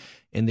fortune.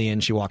 In the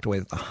end, she walked away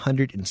with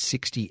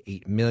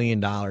 $168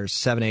 million,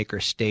 7-acre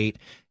estate,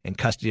 and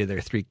custody of their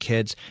 3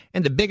 kids.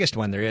 And the biggest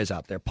one there is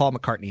out there, Paul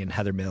McCartney and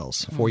Heather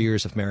Mills, 4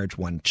 years of marriage,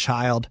 1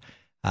 child.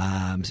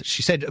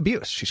 She said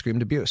abuse. She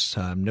screamed abuse.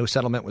 No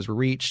settlement was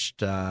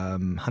reached.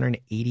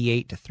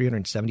 $188 to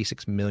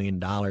 $376 million.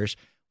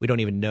 We don't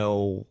even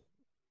know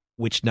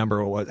which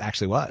number it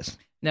actually was.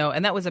 No,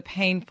 and that was a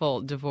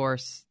painful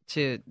divorce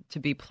to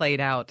be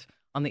played out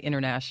on the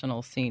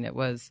international scene. It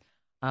was.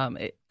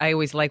 I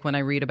always like when I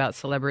read about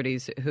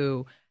celebrities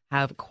who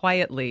have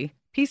quietly,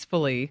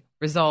 peacefully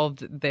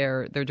resolved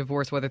their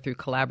divorce, whether through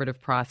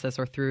collaborative process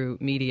or through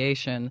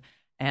mediation,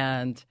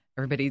 and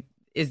everybody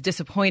is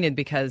disappointed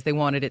because they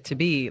wanted it to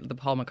be the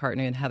Paul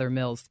McCartney and Heather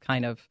Mills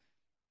kind of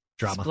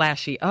drama,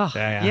 splashy. Oh,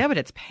 yeah, but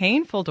it's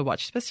painful to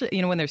watch,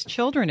 especially when there's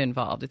children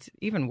involved. It's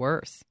even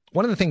worse.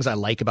 One of the things I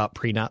like about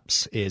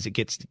prenups is it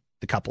gets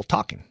the couple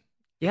talking,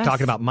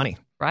 talking about money.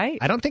 Right.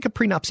 I don't think a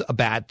prenup's a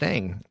bad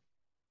thing.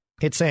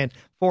 It's saying,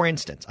 for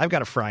instance, I've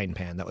got a frying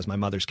pan that was my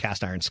mother's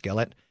cast iron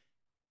skillet.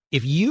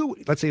 If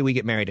let's say we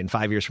get married and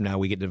 5 years from now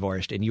we get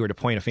divorced, and you were to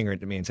point a finger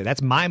at me and say,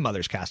 that's my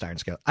mother's cast iron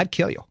skillet, I'd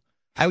kill you.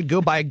 I would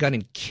go buy a gun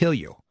and kill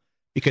you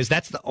because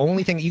that's the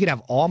only thing. You could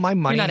have all my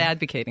money. You're not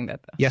advocating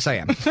that, though. Yes, I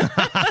am.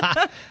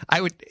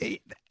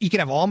 You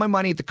can have all my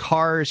money, the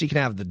cars, you can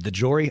have the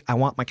jewelry. I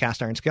want my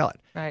cast iron skillet.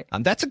 Right.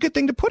 That's a good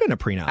thing to put in a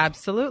prenup.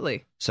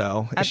 Absolutely.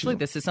 So absolutely.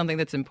 This is something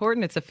that's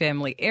important. It's a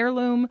family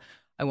heirloom.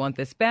 I want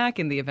this back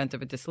in the event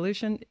of a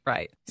dissolution.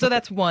 Right. So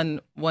that's one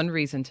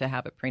reason to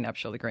have a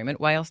prenuptial agreement.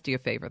 Why else do you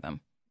favor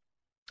them?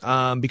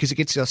 Because it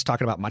gets us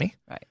talking about money.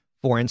 Right.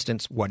 For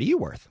instance, what are you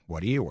worth?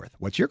 What are you worth?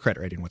 What's your credit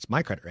rating? What's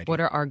my credit rating?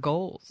 What are our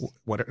goals?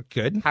 What are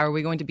good? How are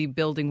we going to be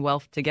building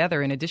wealth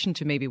together in addition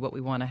to maybe what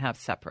we want to have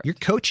separate? You're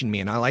coaching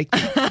me, and I like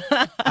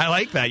that. I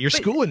like that. You're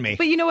schooling me.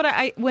 But you know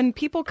what? When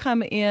people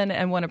come in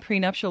and want a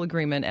prenuptial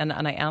agreement, and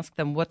I ask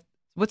them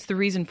what's the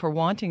reason for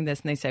wanting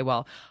this, and they say,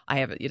 well, I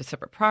have a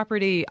separate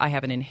property, I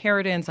have an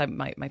inheritance,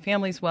 my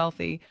family's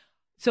wealthy.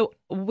 So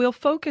we'll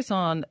focus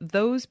on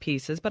those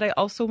pieces, but I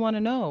also want to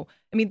know,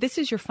 this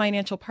is your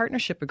financial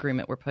partnership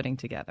agreement we're putting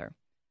together.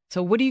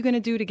 So what are you going to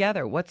do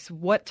together? What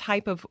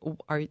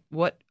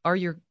are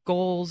your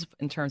goals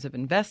in terms of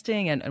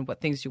investing and what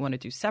things do you want to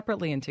do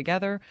separately and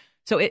together?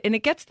 So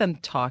it gets them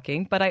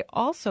talking, but I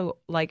also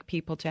like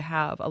people to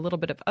have a little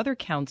bit of other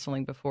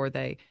counseling before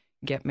they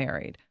get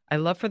married. I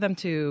love for them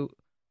to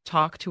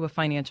talk to a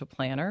financial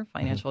planner,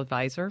 financial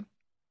advisor.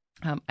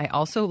 I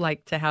also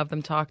like to have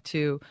them talk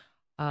to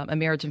a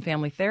marriage and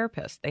family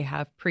therapist. They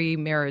have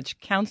pre-marriage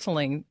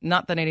counseling,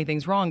 not that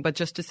anything's wrong, but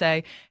just to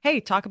say, hey,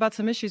 talk about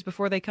some issues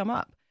before they come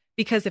up.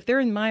 Because if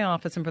they're in my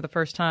office and for the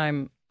first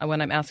time,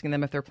 when I'm asking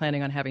them if they're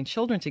planning on having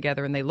children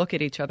together and they look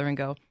at each other and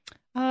go,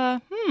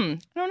 I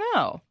don't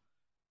know.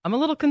 I'm a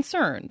little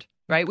concerned,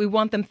 right? We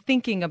want them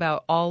thinking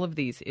about all of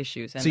these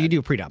issues. And so you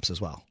do prenups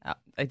as well?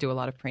 I do a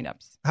lot of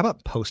prenups. How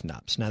about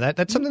postnups? Now,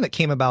 that's something that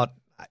came about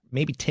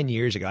maybe 10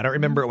 years ago. I don't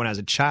remember it when I was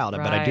a child,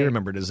 but I do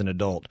remember it as an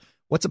adult.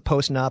 What's a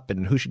postnup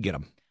and who should get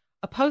them?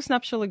 A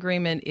postnuptial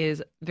agreement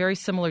is very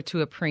similar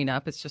to a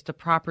prenup. It's just a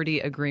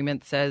property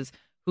agreement that says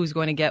who's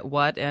going to get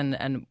what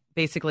and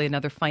basically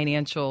another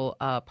financial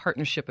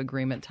partnership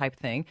agreement type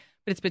thing.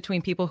 But it's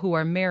between people who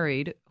are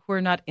married who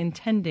are not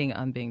intending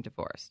on being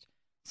divorced.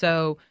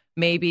 So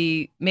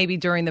maybe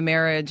during the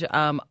marriage,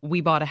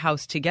 we bought a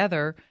house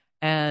together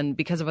And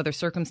because of other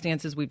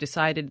circumstances, we've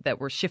decided that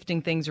we're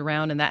shifting things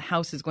around and that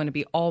house is going to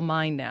be all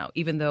mine now,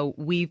 even though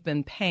we've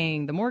been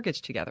paying the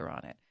mortgage together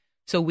on it.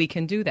 So we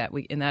can do that.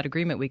 In that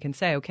agreement, we can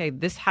say, okay,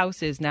 this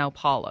house is now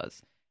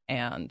Paula's.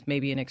 And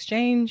maybe in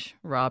exchange,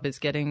 Rob is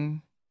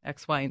getting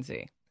X, Y, and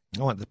Z.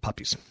 I want the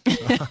puppies.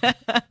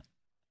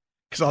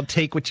 Because I'll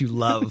take what you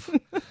love.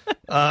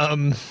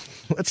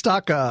 Let's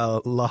talk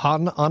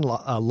Lahan on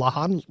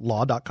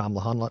lahanlaw.com,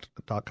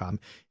 lahanlaw.com.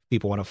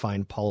 People want to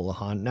find Paula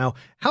Lahan. Now,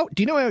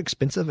 do you know how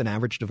expensive an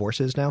average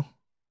divorce is now?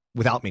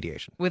 Without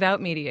mediation.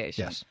 Without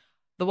mediation. Yes.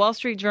 The Wall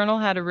Street Journal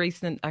had a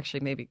recent,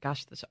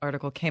 this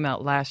article came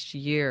out last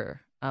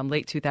year,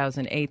 late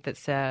 2008, that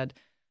said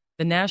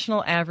the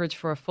national average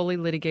for a fully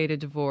litigated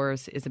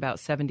divorce is about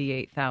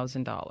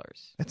 $78,000.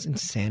 That's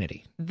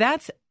insanity.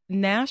 That's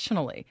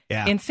nationally.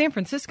 Yeah. In San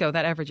Francisco,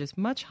 that average is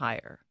much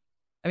higher.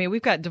 I mean,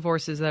 we've got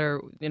divorces that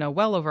are,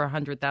 well over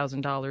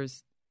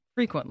 $100,000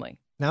 frequently.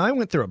 Now, I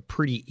went through a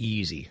pretty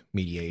easy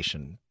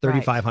mediation,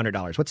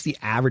 $3,500. What's the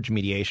average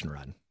mediation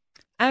run?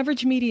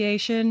 Average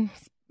mediation,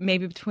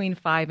 maybe between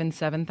 $5,000 and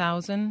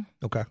 $7,000.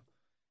 Okay.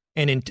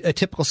 And in a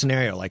typical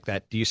scenario like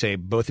that, do you say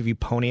both of you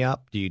pony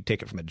up? Do you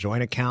take it from a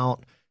joint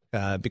account?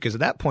 Because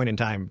at that point in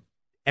time,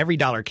 every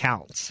dollar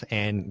counts.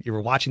 And you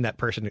were watching that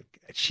person.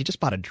 She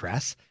just bought a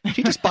dress.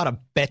 She just bought a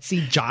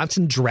Betsy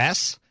Johnson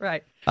dress.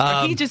 Right.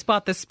 He just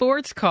bought the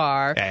sports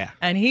car,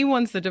 and he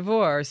wants the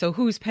divorce. So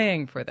who's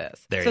paying for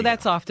this? So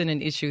that's often an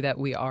issue that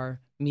we are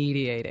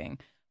mediating.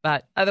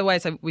 But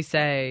otherwise, we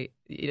say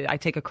I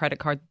take a credit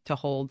card to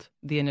hold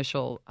the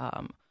initial.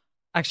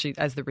 Actually,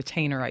 as the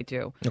retainer, I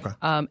do. Okay.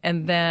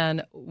 And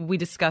then we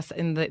discuss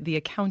in the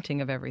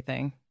accounting of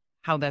everything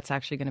how that's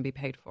actually going to be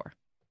paid for.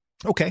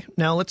 Okay.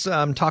 Now let's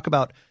talk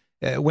about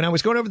when I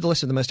was going over the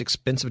list of the most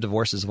expensive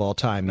divorces of all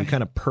time, you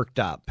kind of perked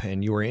up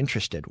and you were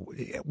interested.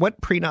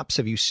 What prenups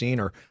have you seen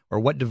or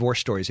what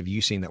divorce stories have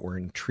you seen that were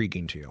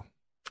intriguing to you?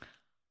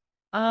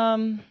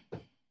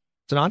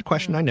 It's an odd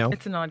question, I know.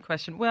 It's an odd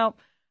question. Well,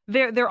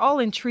 they're all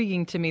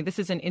intriguing to me. This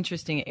is an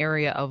interesting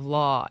area of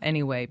law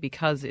anyway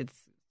because it's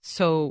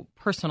so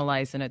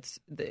personalized and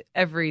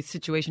every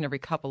situation, every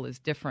couple is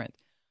different.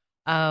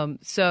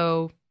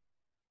 So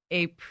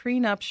a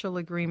prenuptial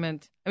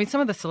agreement, I mean,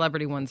 some of the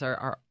celebrity ones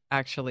are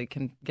actually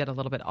can get a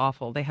little bit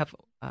awful. They have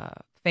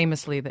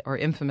famously or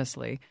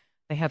infamously,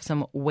 they have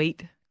some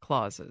weight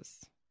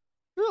clauses.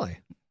 Really?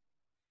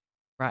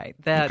 Right.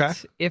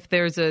 That if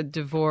there's a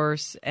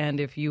divorce and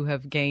if you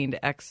have gained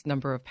X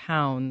number of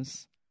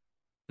pounds,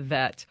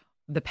 that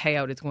the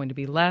payout is going to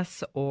be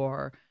less,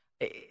 or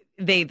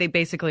they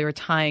basically are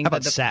tying. How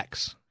about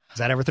sex? Does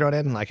that ever throw it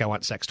in? Like, I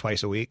want sex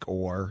twice a week,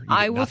 or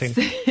nothing?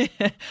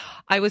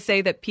 I would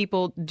say that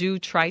people do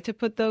try to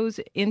put those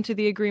into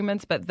the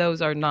agreements, but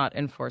those are not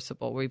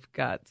enforceable. We've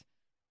got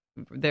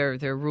there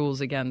are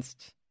rules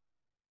against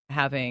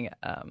having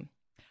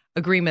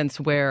agreements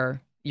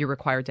where you're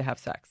required to have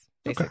sex,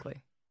 basically.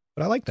 Okay.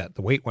 But I like that.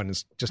 The weight one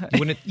is just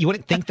you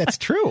wouldn't think that's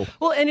true.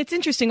 Well, and it's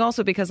interesting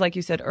also because, like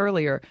you said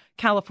earlier,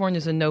 California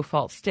is a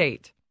no-fault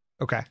state.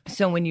 Okay.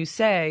 So when you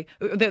say,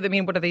 I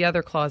mean, what are the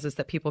other clauses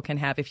that people can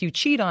have? If you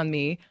cheat on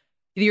me,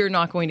 you're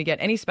not going to get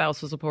any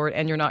spousal support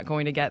and you're not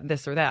going to get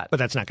this or that. But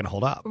that's not going to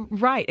hold up.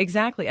 Right,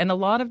 exactly. And a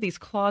lot of these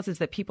clauses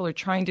that people are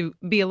trying to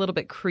be a little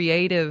bit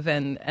creative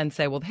and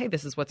say, well, hey,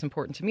 this is what's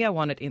important to me. I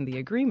want it in the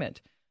agreement.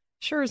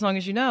 Sure, as long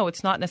as you know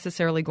it's not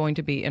necessarily going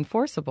to be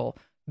enforceable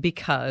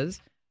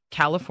because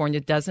California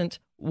doesn't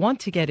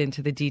want to get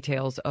into the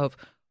details of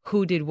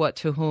who did what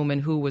to whom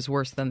and who was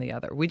worse than the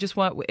other. We just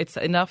want, it's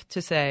enough to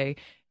say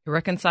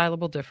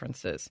irreconcilable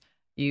differences.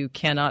 You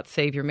cannot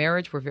save your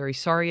marriage. We're very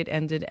sorry it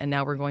ended, and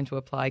now we're going to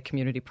apply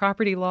community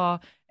property law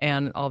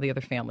and all the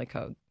other family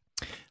code.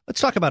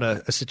 Let's talk about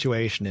a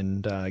situation,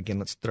 and again,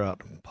 let's throw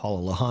out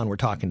Paula Lahan. We're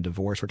talking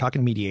divorce. We're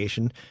talking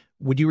mediation.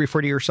 Would you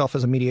refer to yourself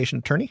as a mediation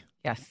attorney?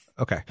 Yes.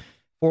 Okay.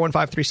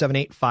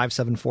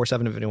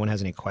 415-378-5747 if anyone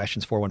has any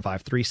questions,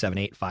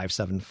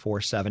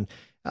 415-378-5747.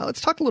 Let's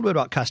talk a little bit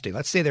about custody.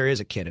 Let's say there is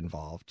a kid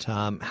involved.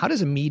 How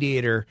does a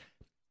mediator,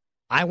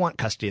 I want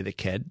custody of the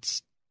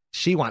kids,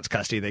 she wants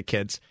custody of the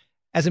kids.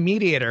 As a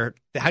mediator,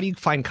 how do you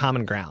find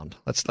common ground?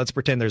 Let's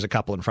pretend there's a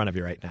couple in front of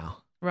you right now.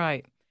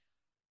 Right.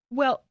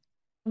 Well,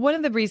 one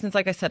of the reasons,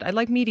 like I said, I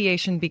like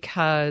mediation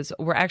because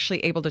we're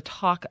actually able to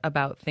talk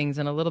about things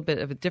in a little bit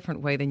of a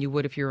different way than you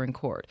would if you're in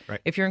court. Right.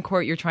 If you're in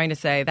court, you're trying to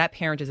say that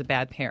parent is a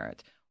bad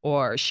parent,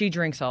 or she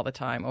drinks all the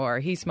time, or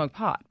he smoked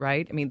pot,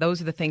 right? I mean, those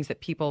are the things that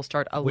people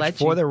start alleging. Which,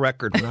 for the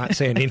record, we're not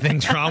saying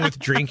anything's wrong with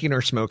drinking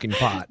or smoking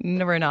pot.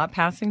 No, we're not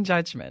passing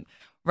judgment.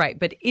 Right.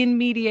 But in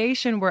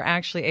mediation, we're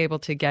actually able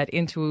to get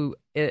into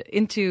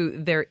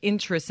their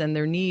interests and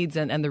their needs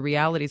and the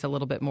realities a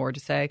little bit more to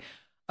say,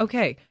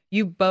 okay,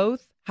 you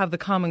both have the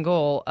common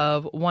goal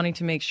of wanting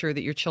to make sure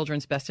that your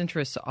children's best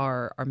interests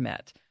are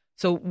met.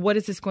 So what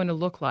is this going to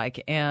look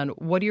like? And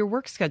what do your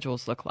work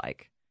schedules look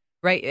like?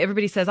 Right?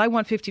 Everybody says, I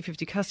want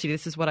 50-50 custody.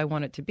 This is what I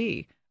want it to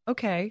be.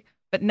 Okay.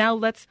 But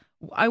now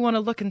I want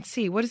to look and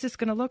see, what is this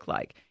going to look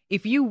like?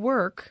 If you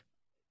work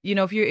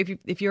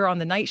if you're on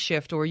the night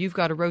shift or you've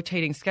got a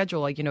rotating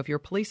schedule, like, if you're a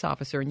police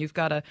officer and you've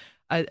got a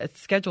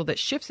schedule that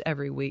shifts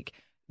every week,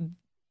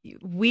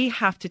 we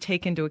have to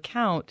take into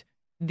account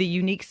the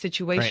unique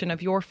situation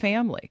of your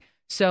family.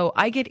 So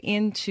I get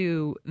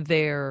into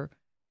their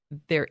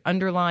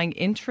underlying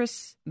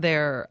interests,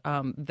 their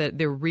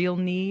real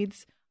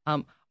needs,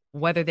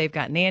 whether they've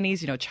got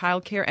nannies,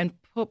 childcare, and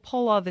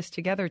pull all this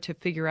together to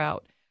figure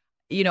out.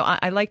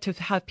 I like to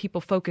have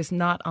people focus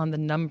not on the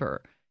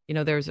number.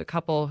 There's a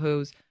couple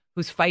who's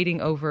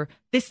fighting over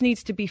this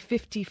needs to be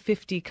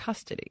 50-50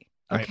 custody.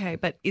 Okay,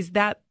 right. But is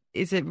that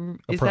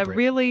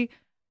really,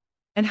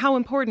 and how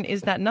important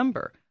is that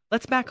number?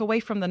 Let's back away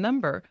from the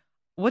number.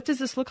 What does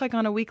this look like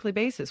on a weekly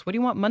basis? What do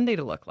you want Monday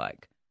to look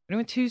like? What do you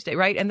want Tuesday,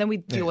 right? And then we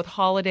deal with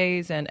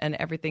holidays and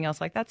everything else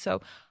like that.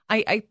 So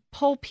I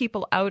pull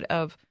people out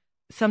of,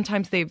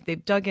 sometimes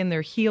they've dug in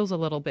their heels a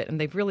little bit and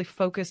they've really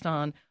focused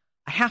on,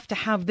 I have to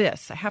have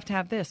this,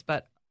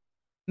 but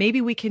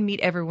maybe we can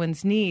meet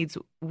everyone's needs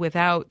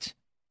without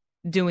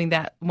doing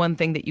that one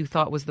thing that you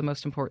thought was the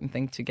most important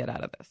thing to get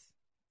out of this.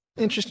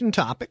 Interesting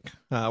topic.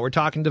 We're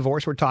talking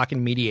divorce. We're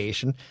talking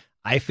mediation.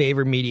 I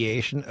favor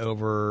mediation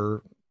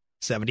over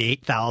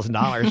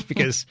 $78,000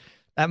 because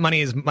that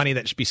money is money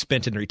that should be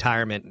spent in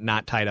retirement,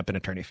 not tied up in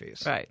attorney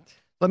fees. Right.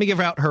 Let me give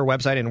out her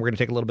website, and we're going to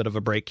take a little bit of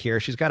a break here.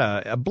 She's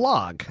got a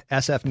blog,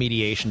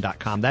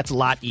 sfmediation.com. That's a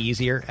lot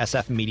easier,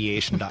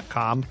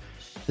 sfmediation.com,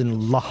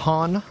 than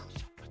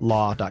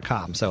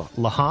LaHonLaw.com. So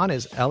Lahan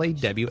is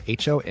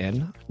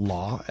LAWHON,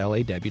 law,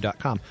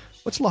 LAW.com.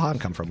 What's Lahan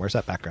come from? Where's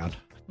that background?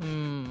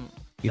 You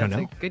don't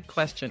know? That's a good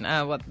question.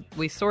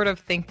 We sort of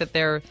think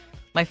that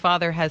my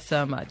father has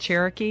some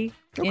Cherokee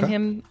in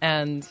him,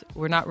 and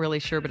we're not really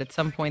sure, but at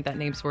some point that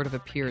name sort of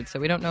appeared. So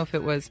we don't know if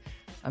it was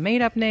a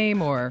made-up name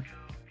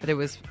but it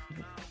was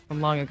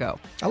from long ago.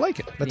 I like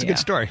it. That's a good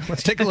story.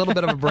 Let's take a little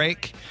bit of a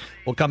break.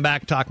 We'll come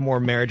back, talk more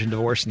marriage and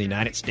divorce in the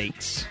United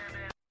States.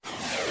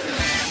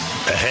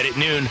 Ahead at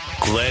noon,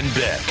 Glenn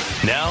Beck.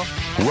 Now,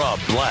 Rob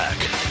Black.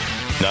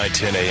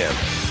 9:10 a.m.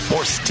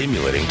 More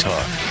stimulating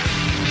talk.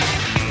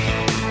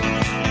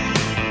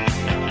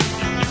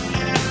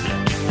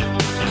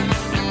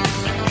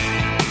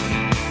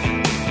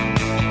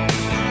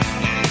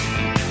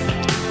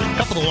 A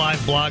couple of the live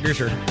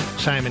bloggers are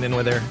chiming in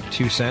with their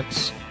 2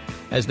 cents,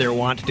 as they're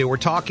wont to do. We're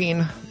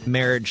talking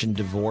marriage and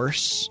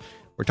divorce.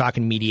 We're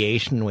talking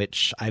mediation,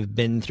 which I've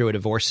been through a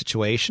divorce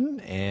situation,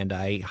 and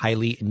I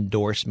highly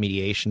endorse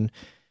mediation.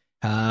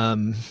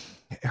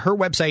 Her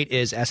website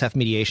is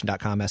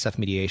sfmediation.com,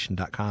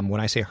 sfmediation.com.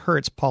 When I say her,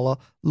 it's Paula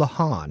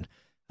Lahan,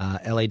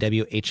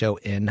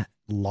 LAWHON,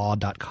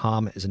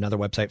 law.com is another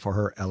website for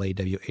her,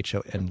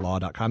 LAWHON,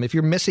 law.com. If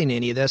you're missing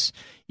any of this,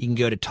 you can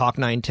go to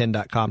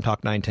talk910.com,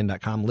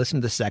 talk910.com,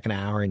 listen to the second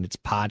hour, and it's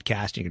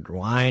podcast. You can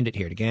rewind it,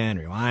 hear it again,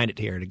 rewind it,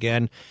 hear it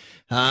again.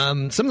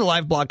 Some of the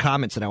live blog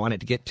comments that I wanted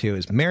to get to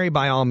is, marry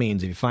by all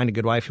means. If you find a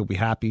good wife, you'll be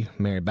happy.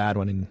 Marry a bad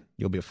one, and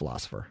you'll be a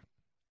philosopher.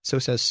 So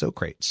says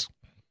Socrates,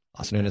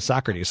 also known as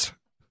Socrates.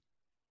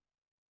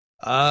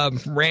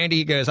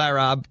 Randy goes, hi,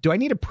 Rob. Do I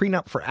need a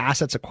prenup for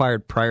assets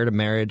acquired prior to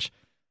marriage,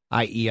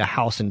 i.e. a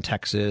house in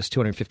Texas,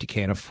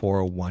 $250K and a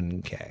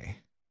 401K?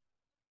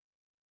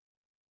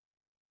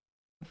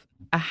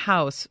 A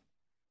house. If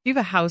you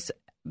have a house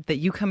that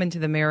you come into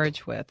the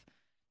marriage with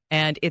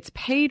and it's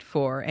paid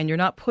for and you're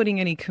not putting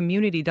any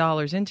community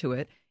dollars into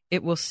it,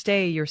 it will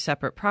stay your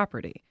separate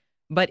property.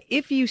 But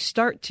if you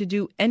start to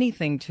do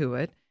anything to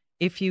it,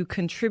 if you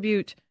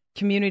contribute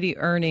community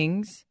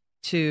earnings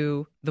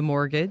to the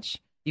mortgage,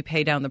 you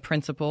pay down the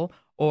principal,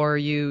 or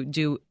you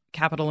do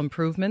capital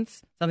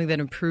improvements, something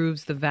that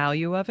improves the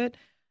value of it,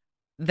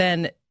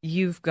 then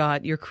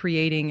you're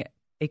creating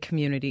a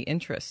community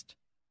interest.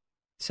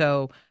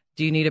 So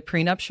do you need a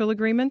prenuptial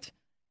agreement?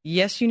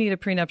 Yes, you need a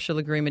prenuptial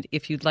agreement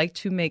if you'd like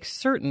to make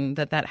certain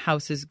that that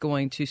house is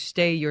going to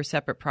stay your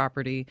separate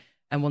property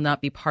and will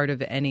not be part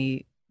of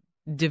any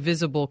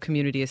divisible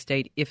community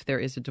estate if there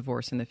is a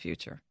divorce in the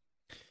future.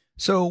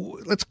 So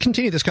let's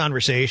continue this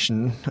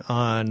conversation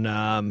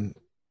on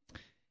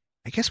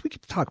I guess we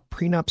could talk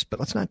prenups, but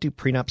let's not do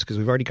prenups because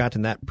we've already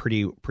gotten that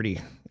pretty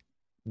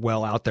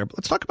well out there. But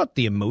let's talk about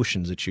the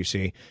emotions that you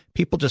see.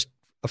 People just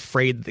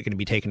afraid that they're going to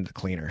be taken to the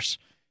cleaners.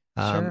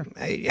 Sure.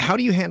 How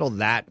do you handle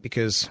that?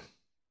 Because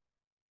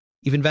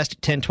you've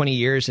invested 10, 20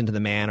 years into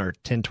the man or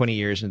 10, 20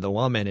 years into the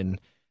woman, and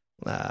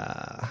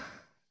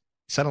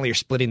suddenly you're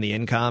splitting the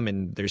income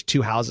and there's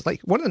 2 houses.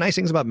 Like, one of the nice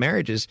things about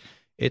marriage is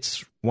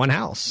it's one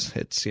house.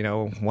 It's,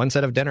 one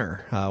set of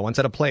dinner, one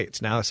set of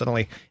plates. Now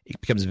suddenly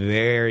it becomes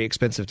very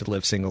expensive to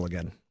live single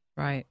again.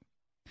 Right.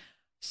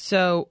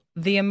 So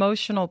the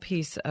emotional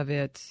piece of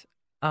it,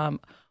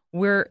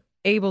 we're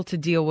able to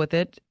deal with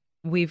it.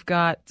 We've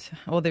got,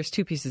 there's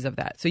 2 pieces of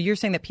that. So you're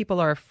saying that people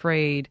are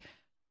afraid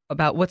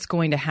about what's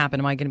going to happen.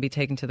 Am I going to be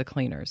taken to the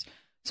cleaners?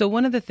 So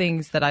one of the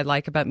things that I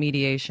like about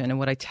mediation and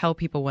what I tell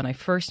people when I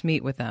first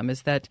meet with them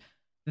is that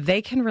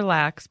they can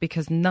relax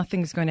because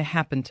nothing's going to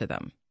happen to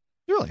them.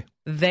 Really?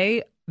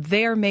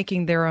 They are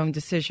making their own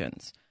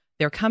decisions.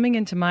 They're coming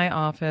into my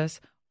office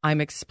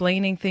I'm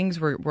explaining things,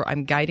 where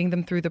I'm guiding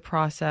them through the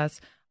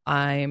process.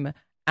 I'm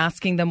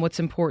asking them what's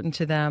important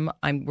to them.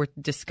 We're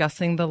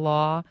discussing the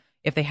law.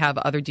 If they have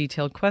other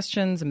detailed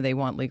questions and they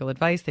want legal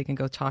advice, they can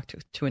go talk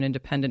to an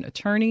independent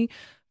attorney.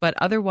 But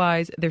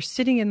otherwise, they're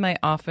sitting in my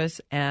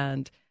office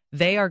and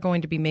they are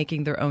going to be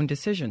making their own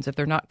decisions. If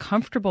they're not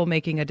comfortable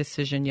making a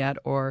decision yet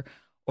or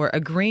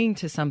agreeing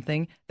to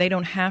something, they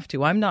don't have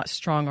to. I'm not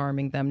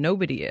strong-arming them.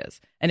 Nobody is.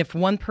 And if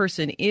one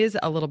person is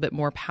a little bit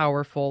more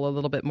powerful, a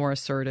little bit more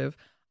assertive,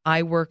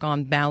 I work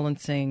on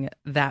balancing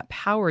that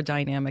power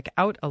dynamic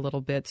out a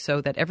little bit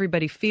so that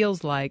everybody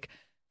feels like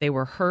they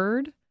were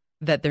heard,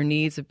 that their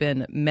needs have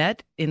been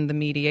met in the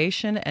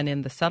mediation and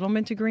in the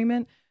settlement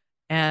agreement,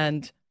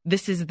 and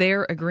this is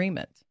their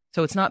agreement.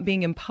 So it's not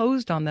being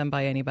imposed on them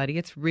by anybody.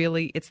 It's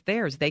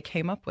theirs. They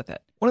came up with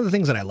it. One of the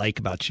things that I like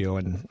about you,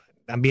 and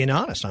I'm being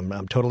honest,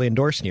 I'm totally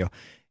endorsing you,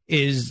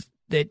 is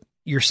that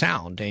you're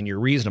sound and you're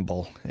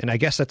reasonable. And I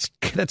guess that's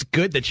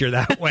good that you're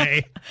that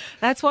way.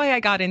 That's why I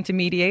got into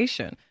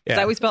mediation. Yeah.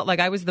 I always felt like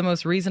I was the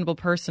most reasonable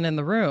person in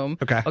the room.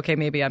 Okay,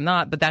 maybe I'm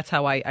not, but that's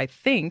how I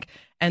think.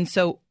 And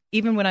so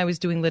even when I was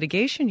doing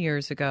litigation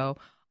years ago,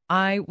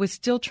 I was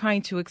still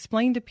trying to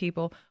explain to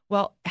people,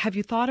 well, have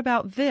you thought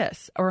about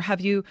this? Or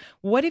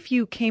what if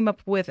you came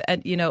up with,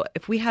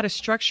 if we had a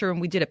structure and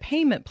we did a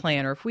payment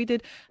plan, or if we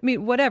did,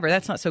 whatever,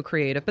 that's not so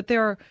creative, but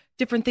there are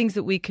different things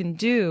that we can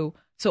do.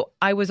 So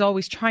I was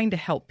always trying to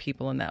help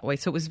people in that way.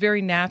 So it was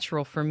very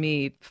natural for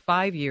me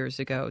 5 years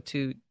ago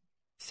to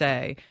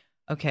say,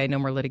 okay, no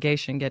more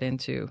litigation, get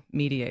into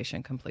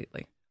mediation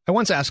completely. I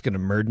once asked an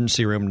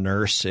emergency room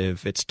nurse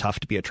if it's tough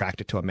to be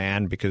attracted to a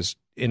man, because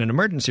in an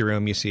emergency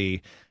room, you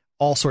see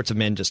all sorts of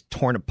men just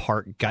torn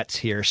apart, guts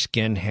here,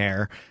 skin,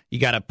 hair. You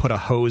got to put a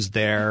hose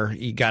there.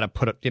 You got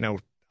to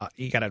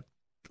you got to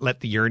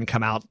let the urine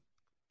come out,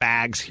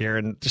 bags here,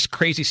 and just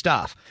crazy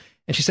stuff.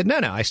 And she said, no,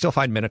 I still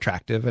find men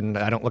attractive, and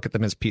I don't look at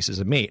them as pieces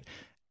of meat.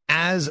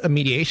 As a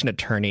mediation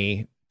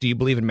attorney, do you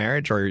believe in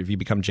marriage, or have you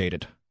become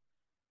jaded?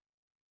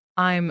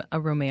 I'm a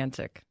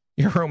romantic.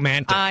 You're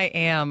romantic. I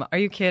am. Are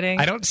you kidding?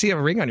 I don't see a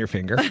ring on your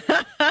finger.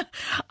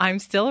 I'm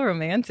still a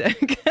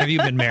romantic. Have you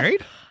been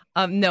married?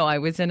 No, I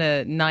was in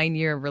a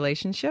 9-year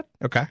relationship.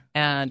 Okay.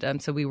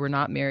 And so we were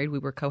not married. We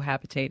were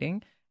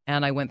cohabitating.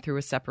 And I went through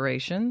a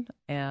separation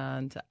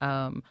and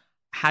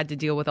had to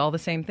deal with all the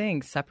same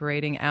things,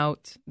 separating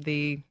out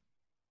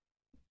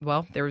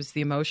there was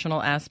the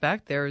emotional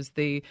aspect. There's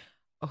the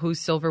whose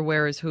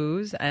silverware is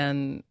whose,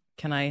 and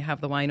can I have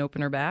the wine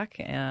opener back?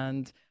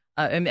 And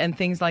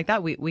things like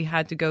that. We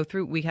had to go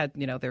through. We had,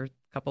 there were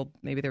a couple,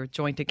 maybe there were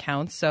joint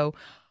accounts. So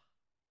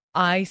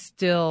I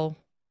still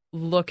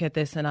look at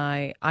this and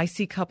I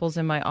see couples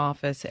in my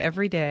office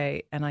every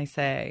day and I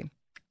say,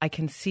 I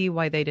can see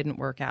why they didn't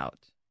work out.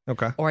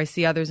 Okay. Or I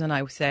see others and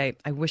I say,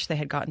 I wish they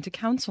had gotten to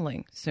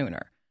counseling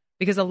sooner.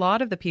 Because a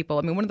lot of the people,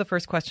 one of the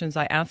first questions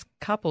I ask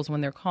couples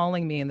when they're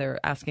calling me and they're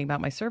asking about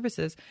my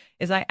services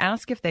is I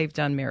ask if they've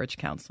done marriage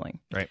counseling.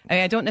 Right.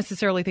 I don't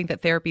necessarily think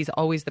that therapy is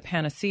always the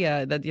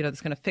panacea that,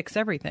 that's going to fix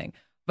everything.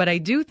 But I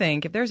do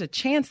think if there's a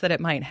chance that it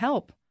might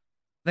help,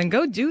 then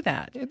go do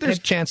that. There's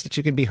a chance that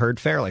you can be heard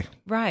fairly.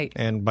 Right.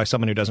 And by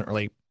someone who doesn't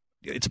really,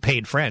 it's a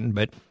paid friend,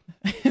 but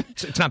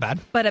it's not bad.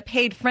 But a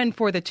paid friend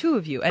for the two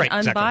of you and right,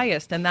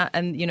 unbiased. Exactly.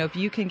 And if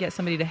you can get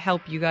somebody to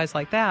help you guys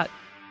like that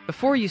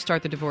before you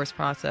start the divorce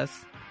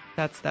process,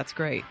 that's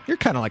great. You're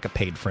kind of like a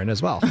paid friend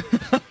as well.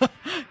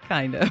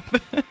 Kind of.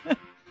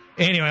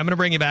 Anyway, I'm going to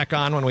bring you back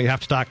on when we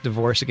have to talk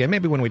divorce again,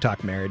 maybe when we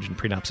talk marriage and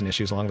prenups and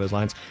issues along those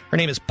lines. Her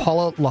name is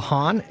Paula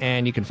Lahan,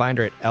 and you can find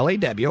her at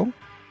LAWHON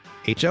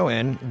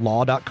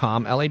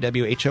law.com,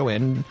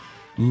 LAWHON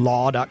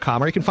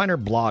law.com, or you can find her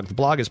blog. The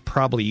blog is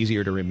probably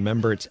easier to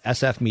remember. It's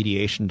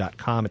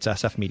sfmediation.com. It's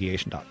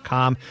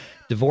sfmediation.com.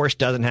 Divorce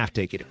doesn't have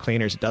to take you to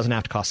cleaners. It doesn't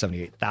have to cost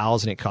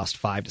 $78,000. It costs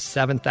 $5,000 to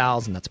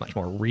 $7,000. That's much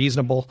more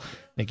reasonable,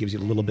 and it gives you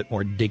a little bit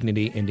more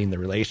dignity ending the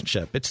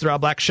relationship. It's the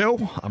Rob Black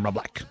Show. I'm Rob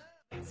Black.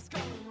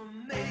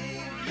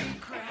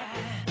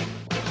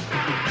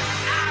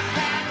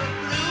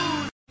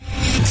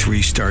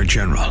 Three-star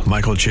General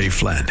Michael J.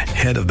 Flynn,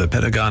 head of the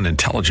Pentagon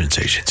Intelligence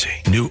Agency,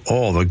 knew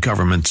all the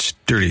government's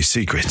dirty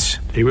secrets.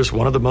 He was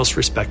one of the most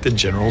respected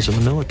generals in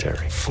the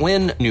military.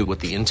 Flynn knew what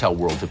the intel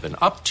world had been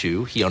up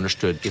to. He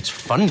understood its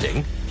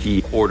funding.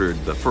 He ordered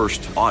the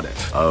first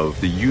audit of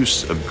the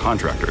use of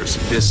contractors.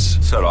 This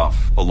set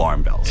off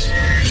alarm bells.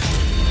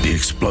 The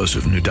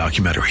explosive new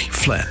documentary,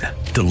 Flynn,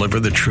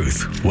 Deliver the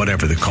Truth,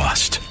 Whatever the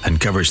Cost,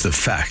 uncovers the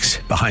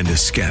facts behind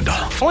this scandal.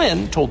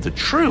 Flynn told the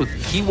truth.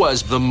 He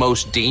was the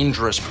most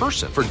dangerous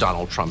person for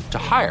Donald Trump to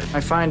hire. I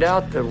find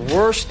out the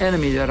worst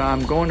enemy that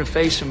I'm going to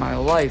face in my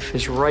life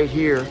is right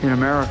here in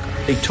America.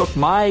 They took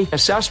my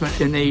assessment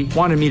and they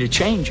wanted me to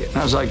change it. And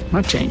I was like, I'm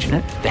not changing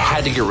it. They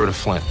had to get rid of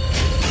Flynn.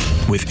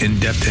 With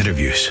in-depth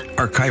interviews,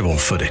 archival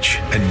footage,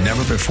 and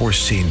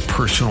never-before-seen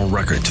personal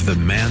records of the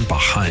man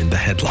behind the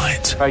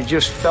headlines. I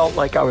just felt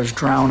like I was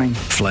drowning.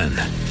 Flynn,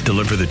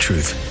 Deliver the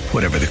Truth,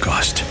 Whatever the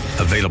Cost.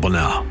 Available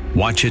now.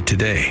 Watch it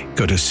today.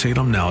 Go to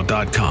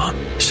salemnow.com.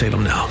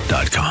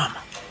 salemnow.com.